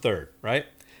first to third, right?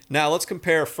 Now let's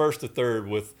compare first to third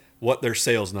with what their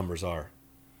sales numbers are.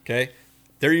 Okay?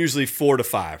 They're usually 4 to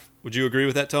 5. Would you agree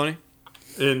with that, Tony?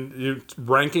 In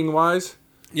ranking wise?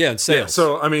 Yeah, in sales. Yeah,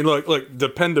 so I mean, look,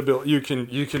 dependability.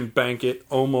 You can bank it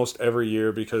almost every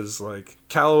year, because like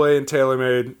Callaway and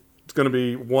TaylorMade, it's going to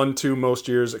be 1-2 most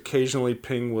years. Occasionally,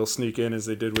 Ping will sneak in as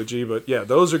they did with G, but yeah,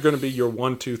 those are going to be your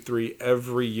 1, 2, 3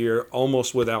 every year,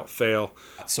 almost without fail.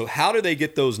 So how do they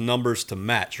get those numbers to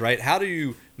match? Right? How do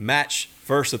you match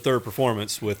first to third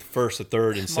performance with first to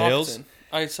third in sales?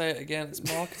 I say it again, it's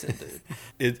marketing,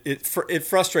 dude. It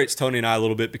frustrates Tony and I a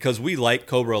little bit, because we like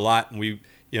Cobra a lot, and we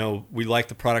like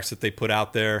the products that they put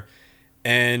out there,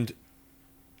 and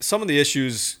some of the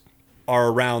issues are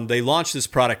around, they launch this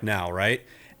product now, right?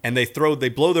 And they blow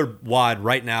their wad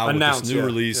right now with this new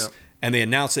release, and they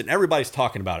announce it, and everybody's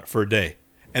talking about it for a day.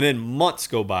 And then months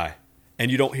go by,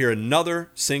 and you don't hear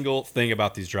another single thing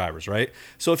about these drivers, right?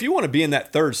 So if you want to be in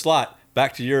that third slot,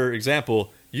 back to your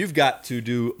example, you've got to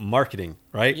do marketing,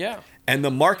 right? Yeah. And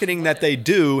the marketing that they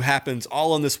do happens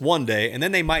all on this one day, and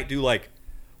then they might do like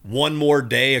one more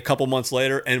day a couple months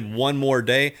later, and one more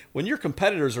day. When your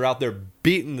competitors are out there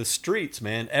beating the streets,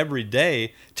 man, every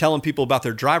day, telling people about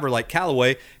their driver like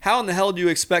Callaway, how in the hell do you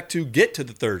expect to get to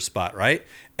the third spot, right?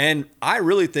 And I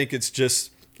really think it's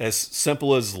just as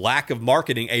simple as lack of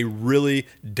marketing a really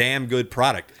damn good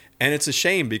product. And it's a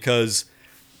shame, because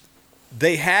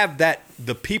they have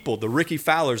the people, the Ricky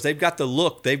Fowlers, they've got the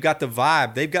look, they've got the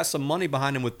vibe, they've got some money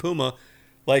behind them with Puma.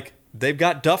 Like, they've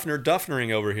got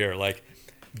Duffnering over here. Like,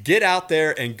 get out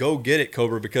there and go get it,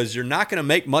 Cobra, because you're not going to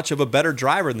make much of a better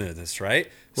driver than this, right?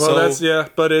 Well,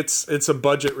 but it's a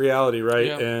budget reality, right?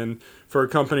 Yeah. And for a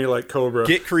company like Cobra,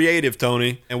 get creative,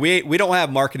 Tony. And we don't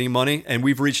have marketing money, and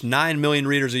we've reached 9 million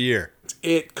readers a year.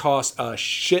 It costs a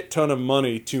shit ton of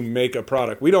money to make a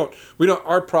product. We don't.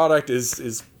 Our product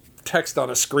is text on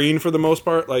a screen for the most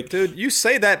part. Like, dude, you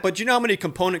say that, but you know how many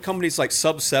component companies like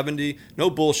Sub 70, no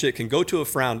bullshit, can go to a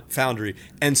foundry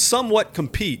and somewhat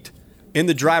compete in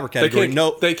the driver category?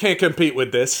 They can't compete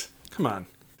with this. Come on.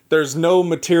 There's no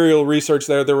material research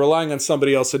there. They're relying on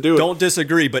somebody else to do it. Don't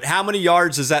disagree, but how many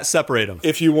yards does that separate them?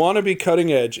 If you want to be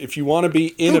cutting edge, if you want to be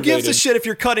innovative, Who gives a shit if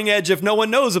you're cutting edge if no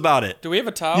one knows about it? Do we have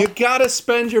a towel? you got to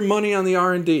spend your money on the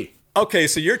R&D. Okay,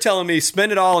 so you're telling me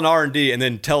spend it all in R&D and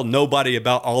then tell nobody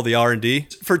about all the R&D?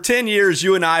 For 10 years,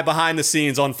 you and I behind the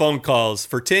scenes on phone calls,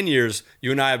 for 10 years,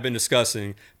 you and I have been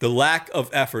discussing the lack of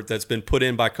effort that's been put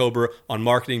in by Cobra on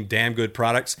marketing damn good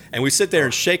products. And we sit there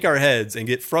and shake our heads and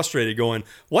get frustrated going,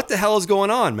 what the hell is going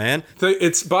on, man?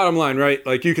 It's bottom line, right?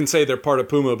 Like you can say they're part of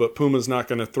Puma, but Puma's not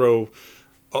going to throw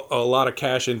a lot of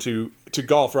cash into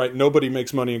golf, right? Nobody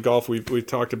makes money in golf. We've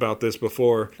talked about this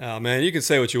before. Oh, man, you can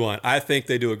say what you want. I think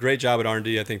they do a great job at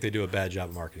R&D. I think they do a bad job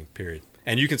at marketing, period.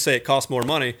 And you can say it costs more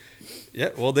money.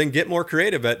 Yeah, well, then get more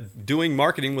creative at doing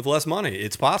marketing with less money.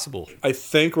 It's possible. I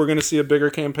think we're going to see a bigger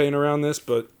campaign around this,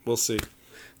 but we'll see.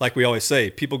 Like we always say,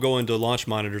 people go into launch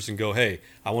monitors and go, hey,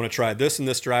 I want to try this and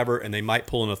this driver, and they might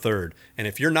pull in a third. And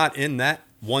if you're not in that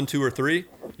 1, 2, or 3,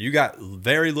 you got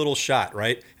very little shot,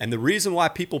 right? And the reason why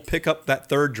people pick up that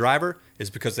third driver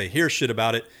is because they hear shit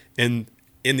about it in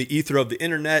the ether of the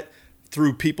internet,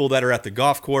 through people that are at the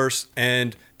golf course.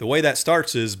 And the way that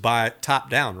starts is by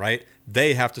top down, right?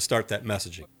 They have to start that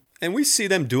messaging. And we see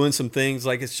them doing some things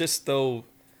like it's just though,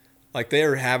 like they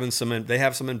have some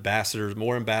ambassadors,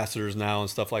 more ambassadors now and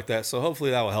stuff like that. So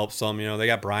hopefully that will help some. You know, they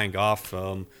got Brian Goff,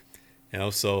 so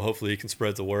hopefully he can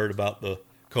spread the word about the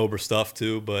Cobra stuff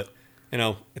too. But, you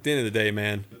know, at the end of the day,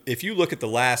 man, if you look at the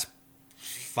last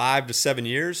 5 to 7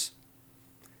 years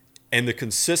and the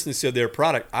consistency of their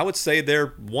product, I would say they're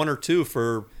 1 or 2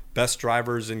 for best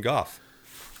drivers in golf.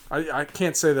 I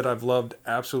can't say that I've loved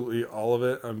absolutely all of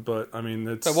it, but I mean,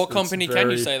 it's. So what company can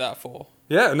you say that for?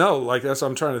 Yeah, no, like that's what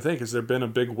I'm trying to think. Is there been a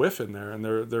big whiff in there, and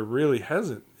there really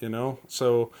hasn't, you know.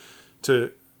 So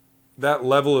to that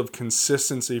level of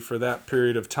consistency for that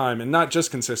period of time, and not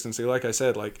just consistency, like I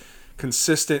said, like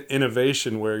consistent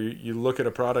innovation where you look at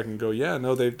a product and go, yeah,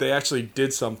 no, they actually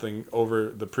did something over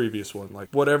the previous one. Like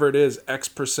whatever it is,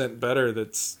 X% better.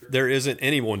 There isn't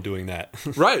anyone doing that.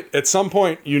 Right. At some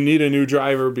point you need a new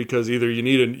driver because either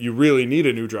you really need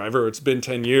a new driver, or it's been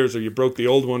 10 years, or you broke the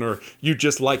old one, or you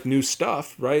just like new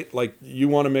stuff, right? Like you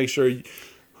want to make sure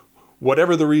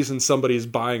whatever the reason somebody is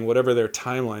buying, whatever their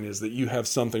timeline is, that you have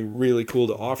something really cool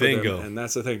to offer Bingo. them. And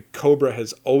that's the thing. Cobra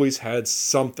has always had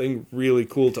something really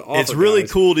cool to offer. It's really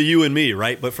cool to you and me,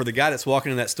 right? But for the guy that's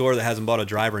walking in that store that hasn't bought a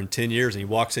driver in 10 years and he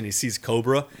walks in, he sees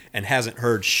Cobra and hasn't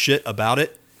heard shit about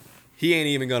it, he ain't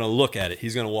even going to look at it.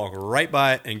 He's going to walk right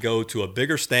by it and go to a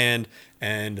bigger stand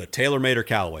and a TaylorMade or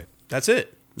Callaway. That's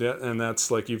it. Yeah, and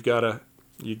that's like you got to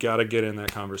get in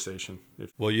that conversation.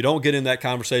 Well, you don't get in that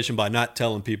conversation by not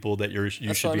telling people that you should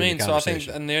be in the conversation. So I think,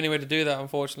 and the only way to do that,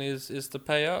 unfortunately, is to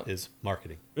pay up. Is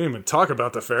marketing. We didn't even talk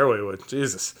about the fairway wood.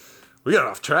 Jesus, we got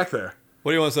off track there.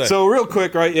 What do you want to say? So real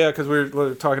quick, right? Yeah, because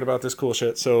we're talking about this cool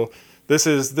shit. So this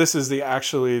is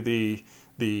the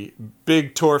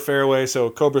big tour fairway.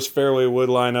 So Cobra's fairway wood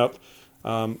lineup.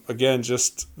 Again,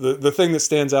 just the thing that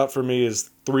stands out for me is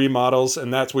 3 models,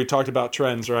 and that's, we talked about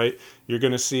trends, right? You're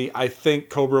going to see, I think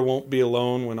Cobra won't be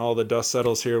alone when all the dust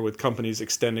settles here with companies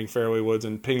extending fairway woods,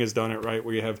 and Ping has done it, right?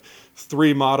 Where you have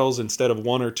 3 models instead of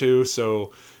 1 or 2.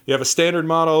 So you have a standard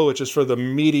model, which is for the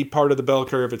meaty part of the bell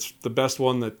curve. It's the best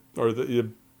one you're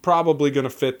probably going to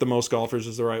fit the most golfers,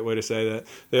 is the right way to say that.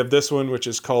 They have this one, which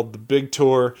is called the Big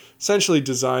Tour, essentially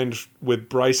designed with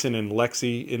Bryson and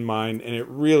Lexi in mind, and it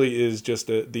really is just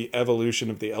the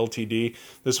evolution of the LTD.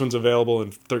 This one's available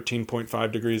in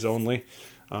 13.5 degrees only.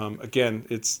 Again,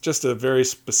 it's just a very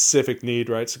specific need,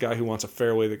 right? It's a guy who wants a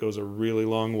fairway that goes a really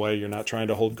long way. You're not trying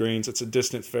to hold greens. It's a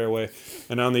distant fairway.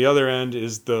 And on the other end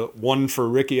is the One for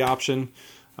Ricky option,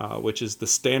 which is the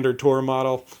standard tour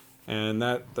model. And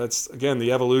that's, again,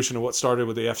 the evolution of what started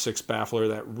with the F6 baffler,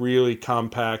 that really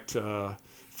compact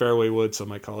fairway wood. Some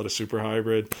might call it a super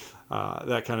hybrid,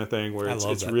 that kind of thing, where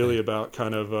it's really about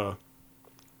kind of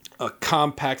a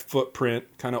compact footprint,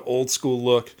 kind of old school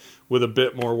look with a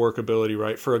bit more workability,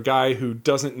 right? For a guy who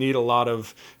doesn't need a lot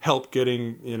of help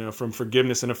getting, from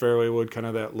forgiveness in a fairway wood, kind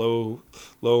of that low,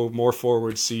 more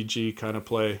forward CG kind of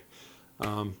play.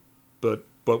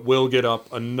 But will get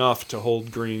up enough to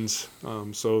hold greens.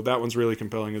 So that one's really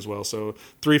compelling as well. So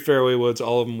 3 fairway woods,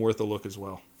 all of them worth a look as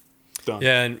well. Done.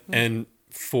 Yeah, and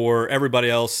for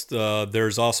everybody else,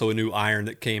 there's also a new iron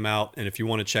that came out. And if you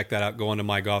want to check that out, go into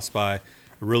My Golf Spy. A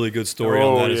really good story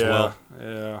on that as well.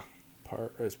 Yeah.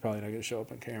 It's probably not going to show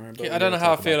up on camera. But I don't know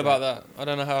how I feel about that. We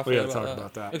got to talk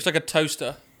about that. Looks like a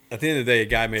toaster. At the end of the day, a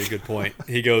guy made a good point.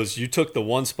 He goes, you took the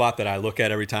one spot that I look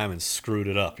at every time and screwed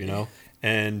it up,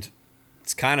 And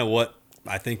it's kind of what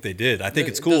I think they did. I think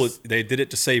it's cool. They did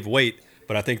it to save weight,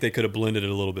 but I think they could have blended it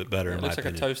a little bit better. It in my looks like a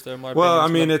opinion. toaster. In my Well, I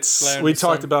opinion. mean, It's like we glaring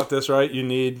talked sun. about this, right? You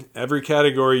need every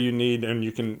category you need, and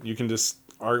you can just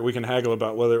we can haggle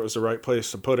about whether it was the right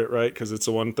place to put it, right? Because it's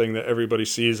the one thing that everybody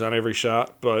sees on every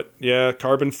shot. But yeah,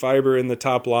 carbon fiber in the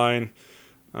top line.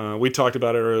 We talked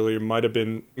about it earlier. Might have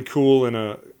been cool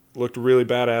and looked really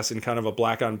badass in kind of a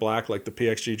black on black, like the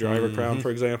PXG driver crown,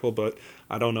 for example. But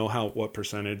I don't know what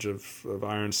percentage of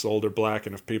irons sold are black,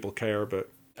 and if people care. But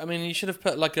I mean, you should have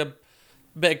put like a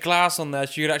bit of glass on there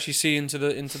so you could actually see into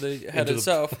the head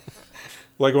itself.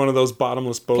 like one of those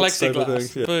bottomless boats type of Plexiglass.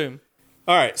 things. Yeah. Boom.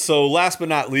 All right, so last but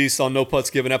not least, on No Putts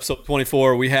Given, episode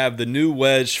 24, we have the new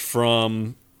wedge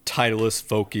from Titleist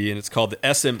Vokey, and it's called the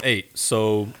SM8.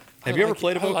 So, have you ever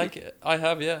played a Vokey? I like it. I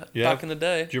have, yeah. Yeah? Back in the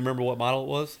day. Do you remember what model it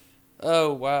was?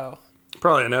 Oh, wow.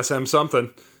 Probably an SM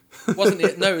something. Wasn't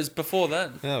it? No, it was before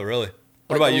then. Oh, really?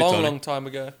 What Like about a you, long, Tony? long time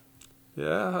ago.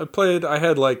 Yeah, I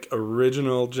had like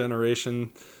original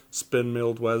generation spin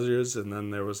milled wedges, and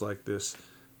then there was like this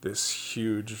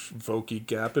huge Vokey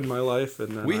gap in my life,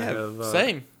 and then We I have- have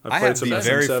Same. I have some the SM7s.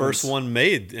 very first one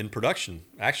made in production,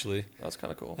 actually. That's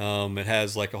kind of cool. It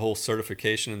has like a whole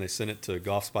certification, and they sent it to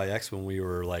Golf Spy X when we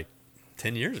were like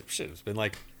 10 years. Shit, it's been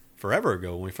like forever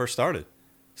ago when we first started.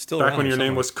 Still Back around when your name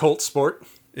somewhere. was Colt Sport.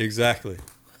 Exactly.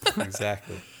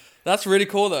 Exactly. That's really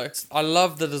cool, though. I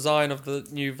love the design of the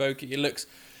new Vokey.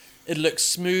 It looks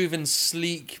smooth and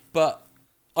sleek, but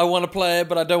I want to play it,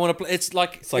 but I don't want to play. It's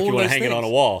like It's like all you want to those hang it on a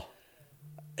things. wall.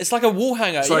 It's like a wall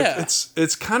hanger. It's like yeah.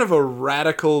 it's kind of a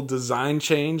radical design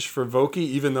change for Vokey,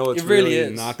 even though it's It really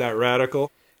really is. not that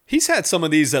radical. He's had some of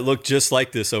these that look just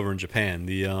like this over in Japan.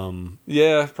 The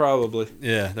Yeah, probably.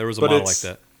 yeah, there was a But model like it's-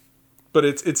 that. But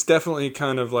it's definitely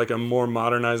kind of like a more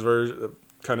modernized version,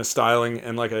 kind of styling.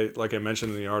 And like I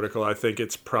mentioned in the article, I think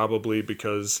it's probably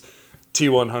because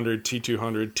T100,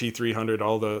 T200, T300,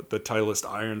 all the Titleist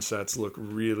iron sets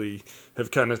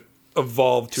have kind of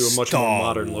evolved to a much more Star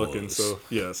modern look. And Wars. so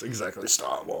yes, exactly,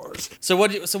 Star Wars. So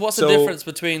what's the So- difference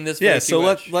between this? Yeah, Vokey so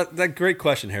wedge? let that great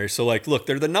question, Harry. So like, look,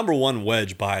 they're the number one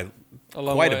wedge by A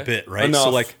long quite way. a bit, right? Enough. So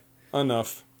like,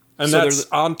 Enough. And So that's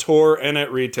there's- on tour and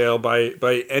at retail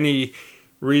by any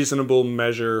reasonable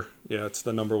measure. Yeah, it's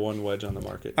the number one wedge on the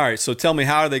market. all right. So tell me,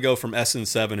 how do they go from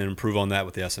SN7 and improve on that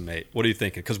with the SM8? What are you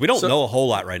thinking? Because we don't know a whole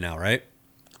lot right now, right?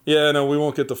 Yeah, no, we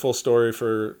won't get the full story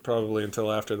for probably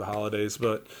until after the holidays,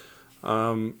 but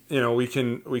we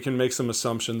can make some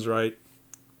assumptions, right?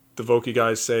 The Vokey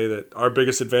guys say that our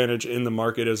biggest advantage in the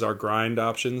market is our grind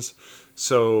options.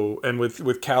 So, and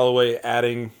with Callaway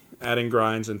adding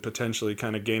grinds and potentially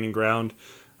kind of gaining ground,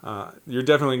 you're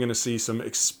definitely going to see some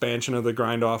expansion of the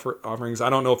grind offerings. I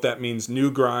don't know if that means new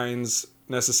grinds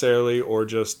necessarily or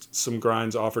just some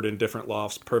grinds offered in different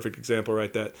lofts. Perfect example,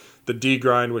 right? That the D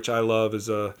grind, which I love, is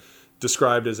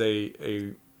described as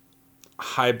a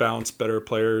high bounce, better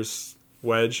players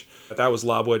wedge. That was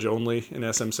lob wedge only in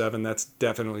SM7. That's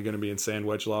definitely going to be in sand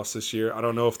wedge lofts this year. I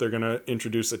don't know if they're going to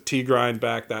introduce a T grind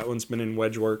back. That one's been in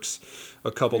Wedgeworks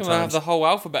a couple We're gonna have times. the whole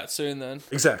alphabet soon. Then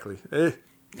Exactly.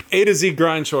 A to Z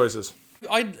grind choices.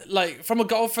 I like from a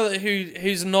golfer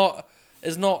who's not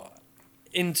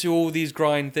into all these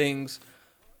grind things.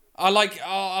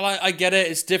 I get it.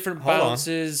 It's different Hold on.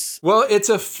 bounces. Well, it's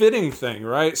a fitting thing,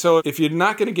 right? So if you're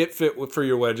not going to get fit for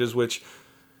your wedges, which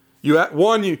you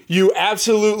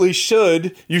absolutely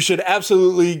should. You should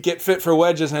absolutely get fit for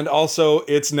wedges, and also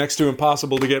it's next to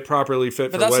impossible to get properly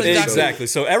fit for that's wedges. So- Exactly.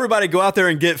 So everybody go out there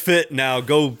and get fit now.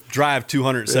 Go drive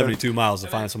 272 miles to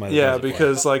find somebody. That Yeah, does it for you.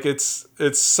 because like it's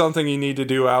something you need to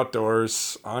do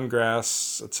outdoors, on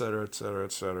grass, etc., etc.,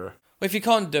 etc. Well, if you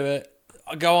can't do it,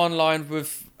 go online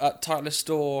at Titleist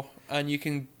store, and you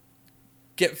can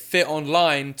get fit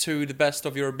online to the best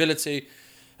of your ability.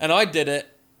 And I did it,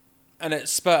 and it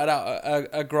spurted out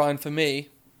a grind for me.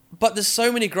 But there's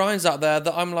so many grinds out there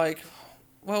that I'm like,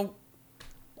 well,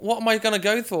 what am I going to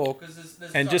go for? 'Cause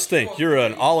there's And such just think, spots you're for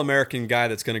an me. all-American guy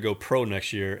that's going to go pro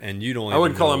next year, and you don't. I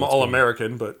wouldn't call him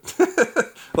All-American, but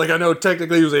like I know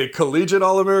technically he was a collegiate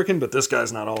All-American, but this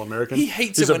guy's not All-American. He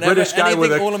hates He's it a whenever British guy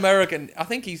with anything a all-American. I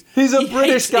think he's he a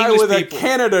British hates guy English with people. a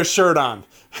Canada shirt on.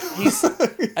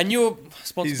 And you're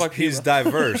sponsored by Puma. He's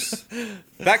diverse.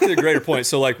 Back to the greater point.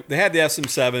 So, like, they had the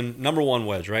SM7 number one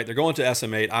wedge, right? They're going to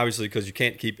SM8, obviously, because you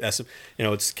can't keep SM.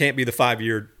 It can't be the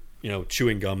 5-year,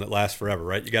 chewing gum that lasts forever,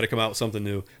 right? You got to come out with something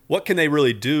new. What can they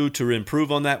really do to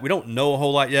improve on that? We don't know a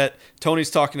whole lot yet. Tony's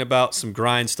talking about some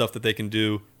grind stuff that they can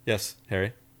do. Yes,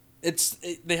 Harry.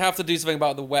 They have to do something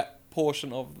about the wet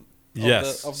portion of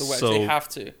Yes. the wedge. So- They have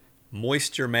to.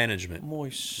 Moisture management.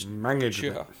 Moisture.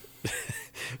 Management.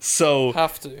 So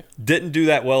Have to. didn't do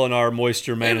that well in our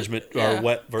moisture management, Yeah. our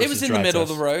wet versus It was in dry the middle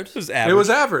test. of the road. It was average. It was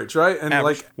average, right? And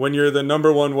Average. like when you're the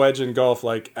number one wedge in golf,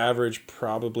 like average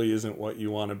probably isn't what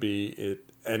you want to be at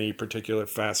any particular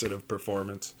facet of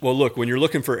performance. Well, look, when you're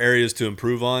looking for areas to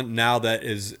improve on, now that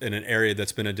is in an area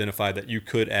that's been identified that you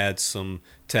could add some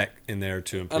tech in there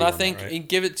to improve And I on think that, right? you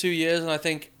give it 2 years, and I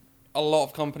think a lot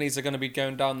of companies are going to be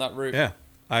going down that route. Yeah,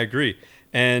 I agree.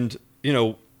 And,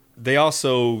 they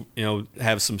also,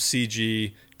 have some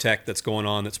CG tech that's going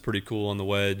on that's pretty cool on the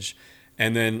wedge.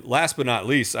 And then last but not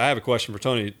least, I have a question for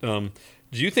Tony. Do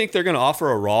you think they're going to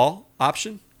offer a raw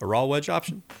wedge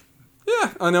option?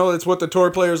 Yeah, I know it's what the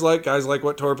tour players like. Guys like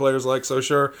what tour players like. So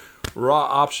sure, raw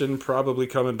option probably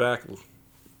coming back.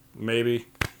 Maybe.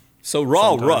 So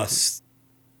raw Sometime. rust.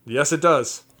 Yes, it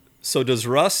does. So does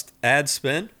rust add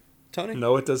spin, Tony?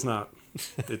 No, it does not.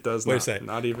 It does Wait not. a second.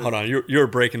 Not even. Hold on. You're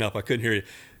breaking up. I couldn't hear you.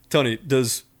 Tony,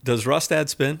 does rust add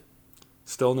spin?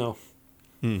 Still no.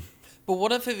 But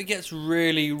what if it gets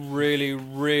really, really,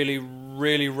 really,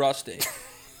 really rusty?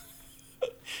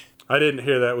 I didn't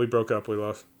hear that. We broke up. We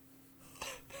lost.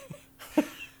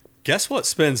 Guess what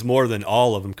spins more than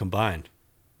all of them combined?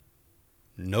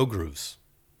 No grooves.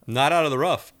 Not out of the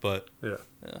rough, but Yeah.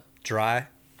 dry,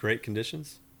 great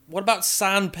conditions. What about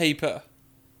sandpaper?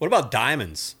 What about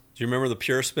diamonds? Do you remember the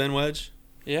pure spin wedge?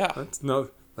 Yeah.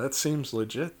 That seems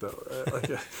legit though.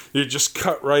 You just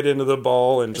cut right into the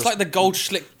ball and It's just like the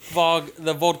Goldschlick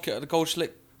vodka. The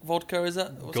Goldschlick vodka, is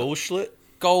that? What's Goldschlick? it?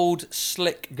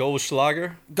 Goldschlick.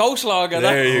 Goldschlager? Goldschlager.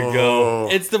 There you go.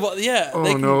 It's the yeah. Oh,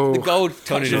 they can, no. The gold.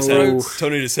 Tony touches just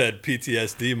throats. had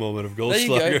PTSD moment of There you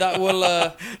Goldschlager.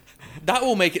 go. That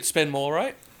will make it spin more,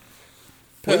 right?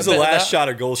 Put When's a the bit of last that. shot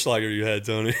of Goldschlager you had,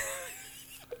 Tony?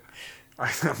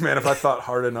 man, if I thought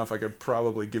hard enough, I could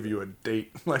probably give you a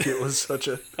date. Like it was such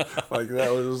a, like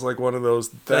that was like one of those.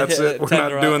 That's hit it. We're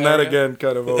tender not doing that area. again.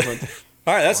 Kind of moment.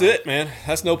 All right, that's it, man.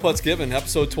 That's No Putts Given,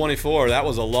 episode 24. That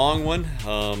was a long one.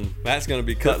 Matt's going to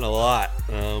be cutting a lot.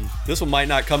 This one might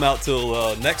not come out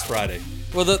till next Friday.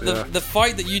 Well, Yeah. the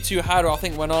fight that you two had, I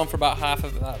think, went on for about half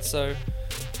of that. So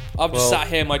I've just Well, sat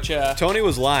here in my chair. Tony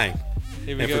was lying.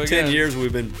 Here we And go for again. 10 years,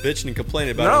 we've been bitching and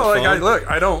complaining about it. No, on the like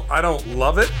phone. I don't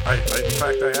love it. In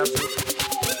fact, I have to.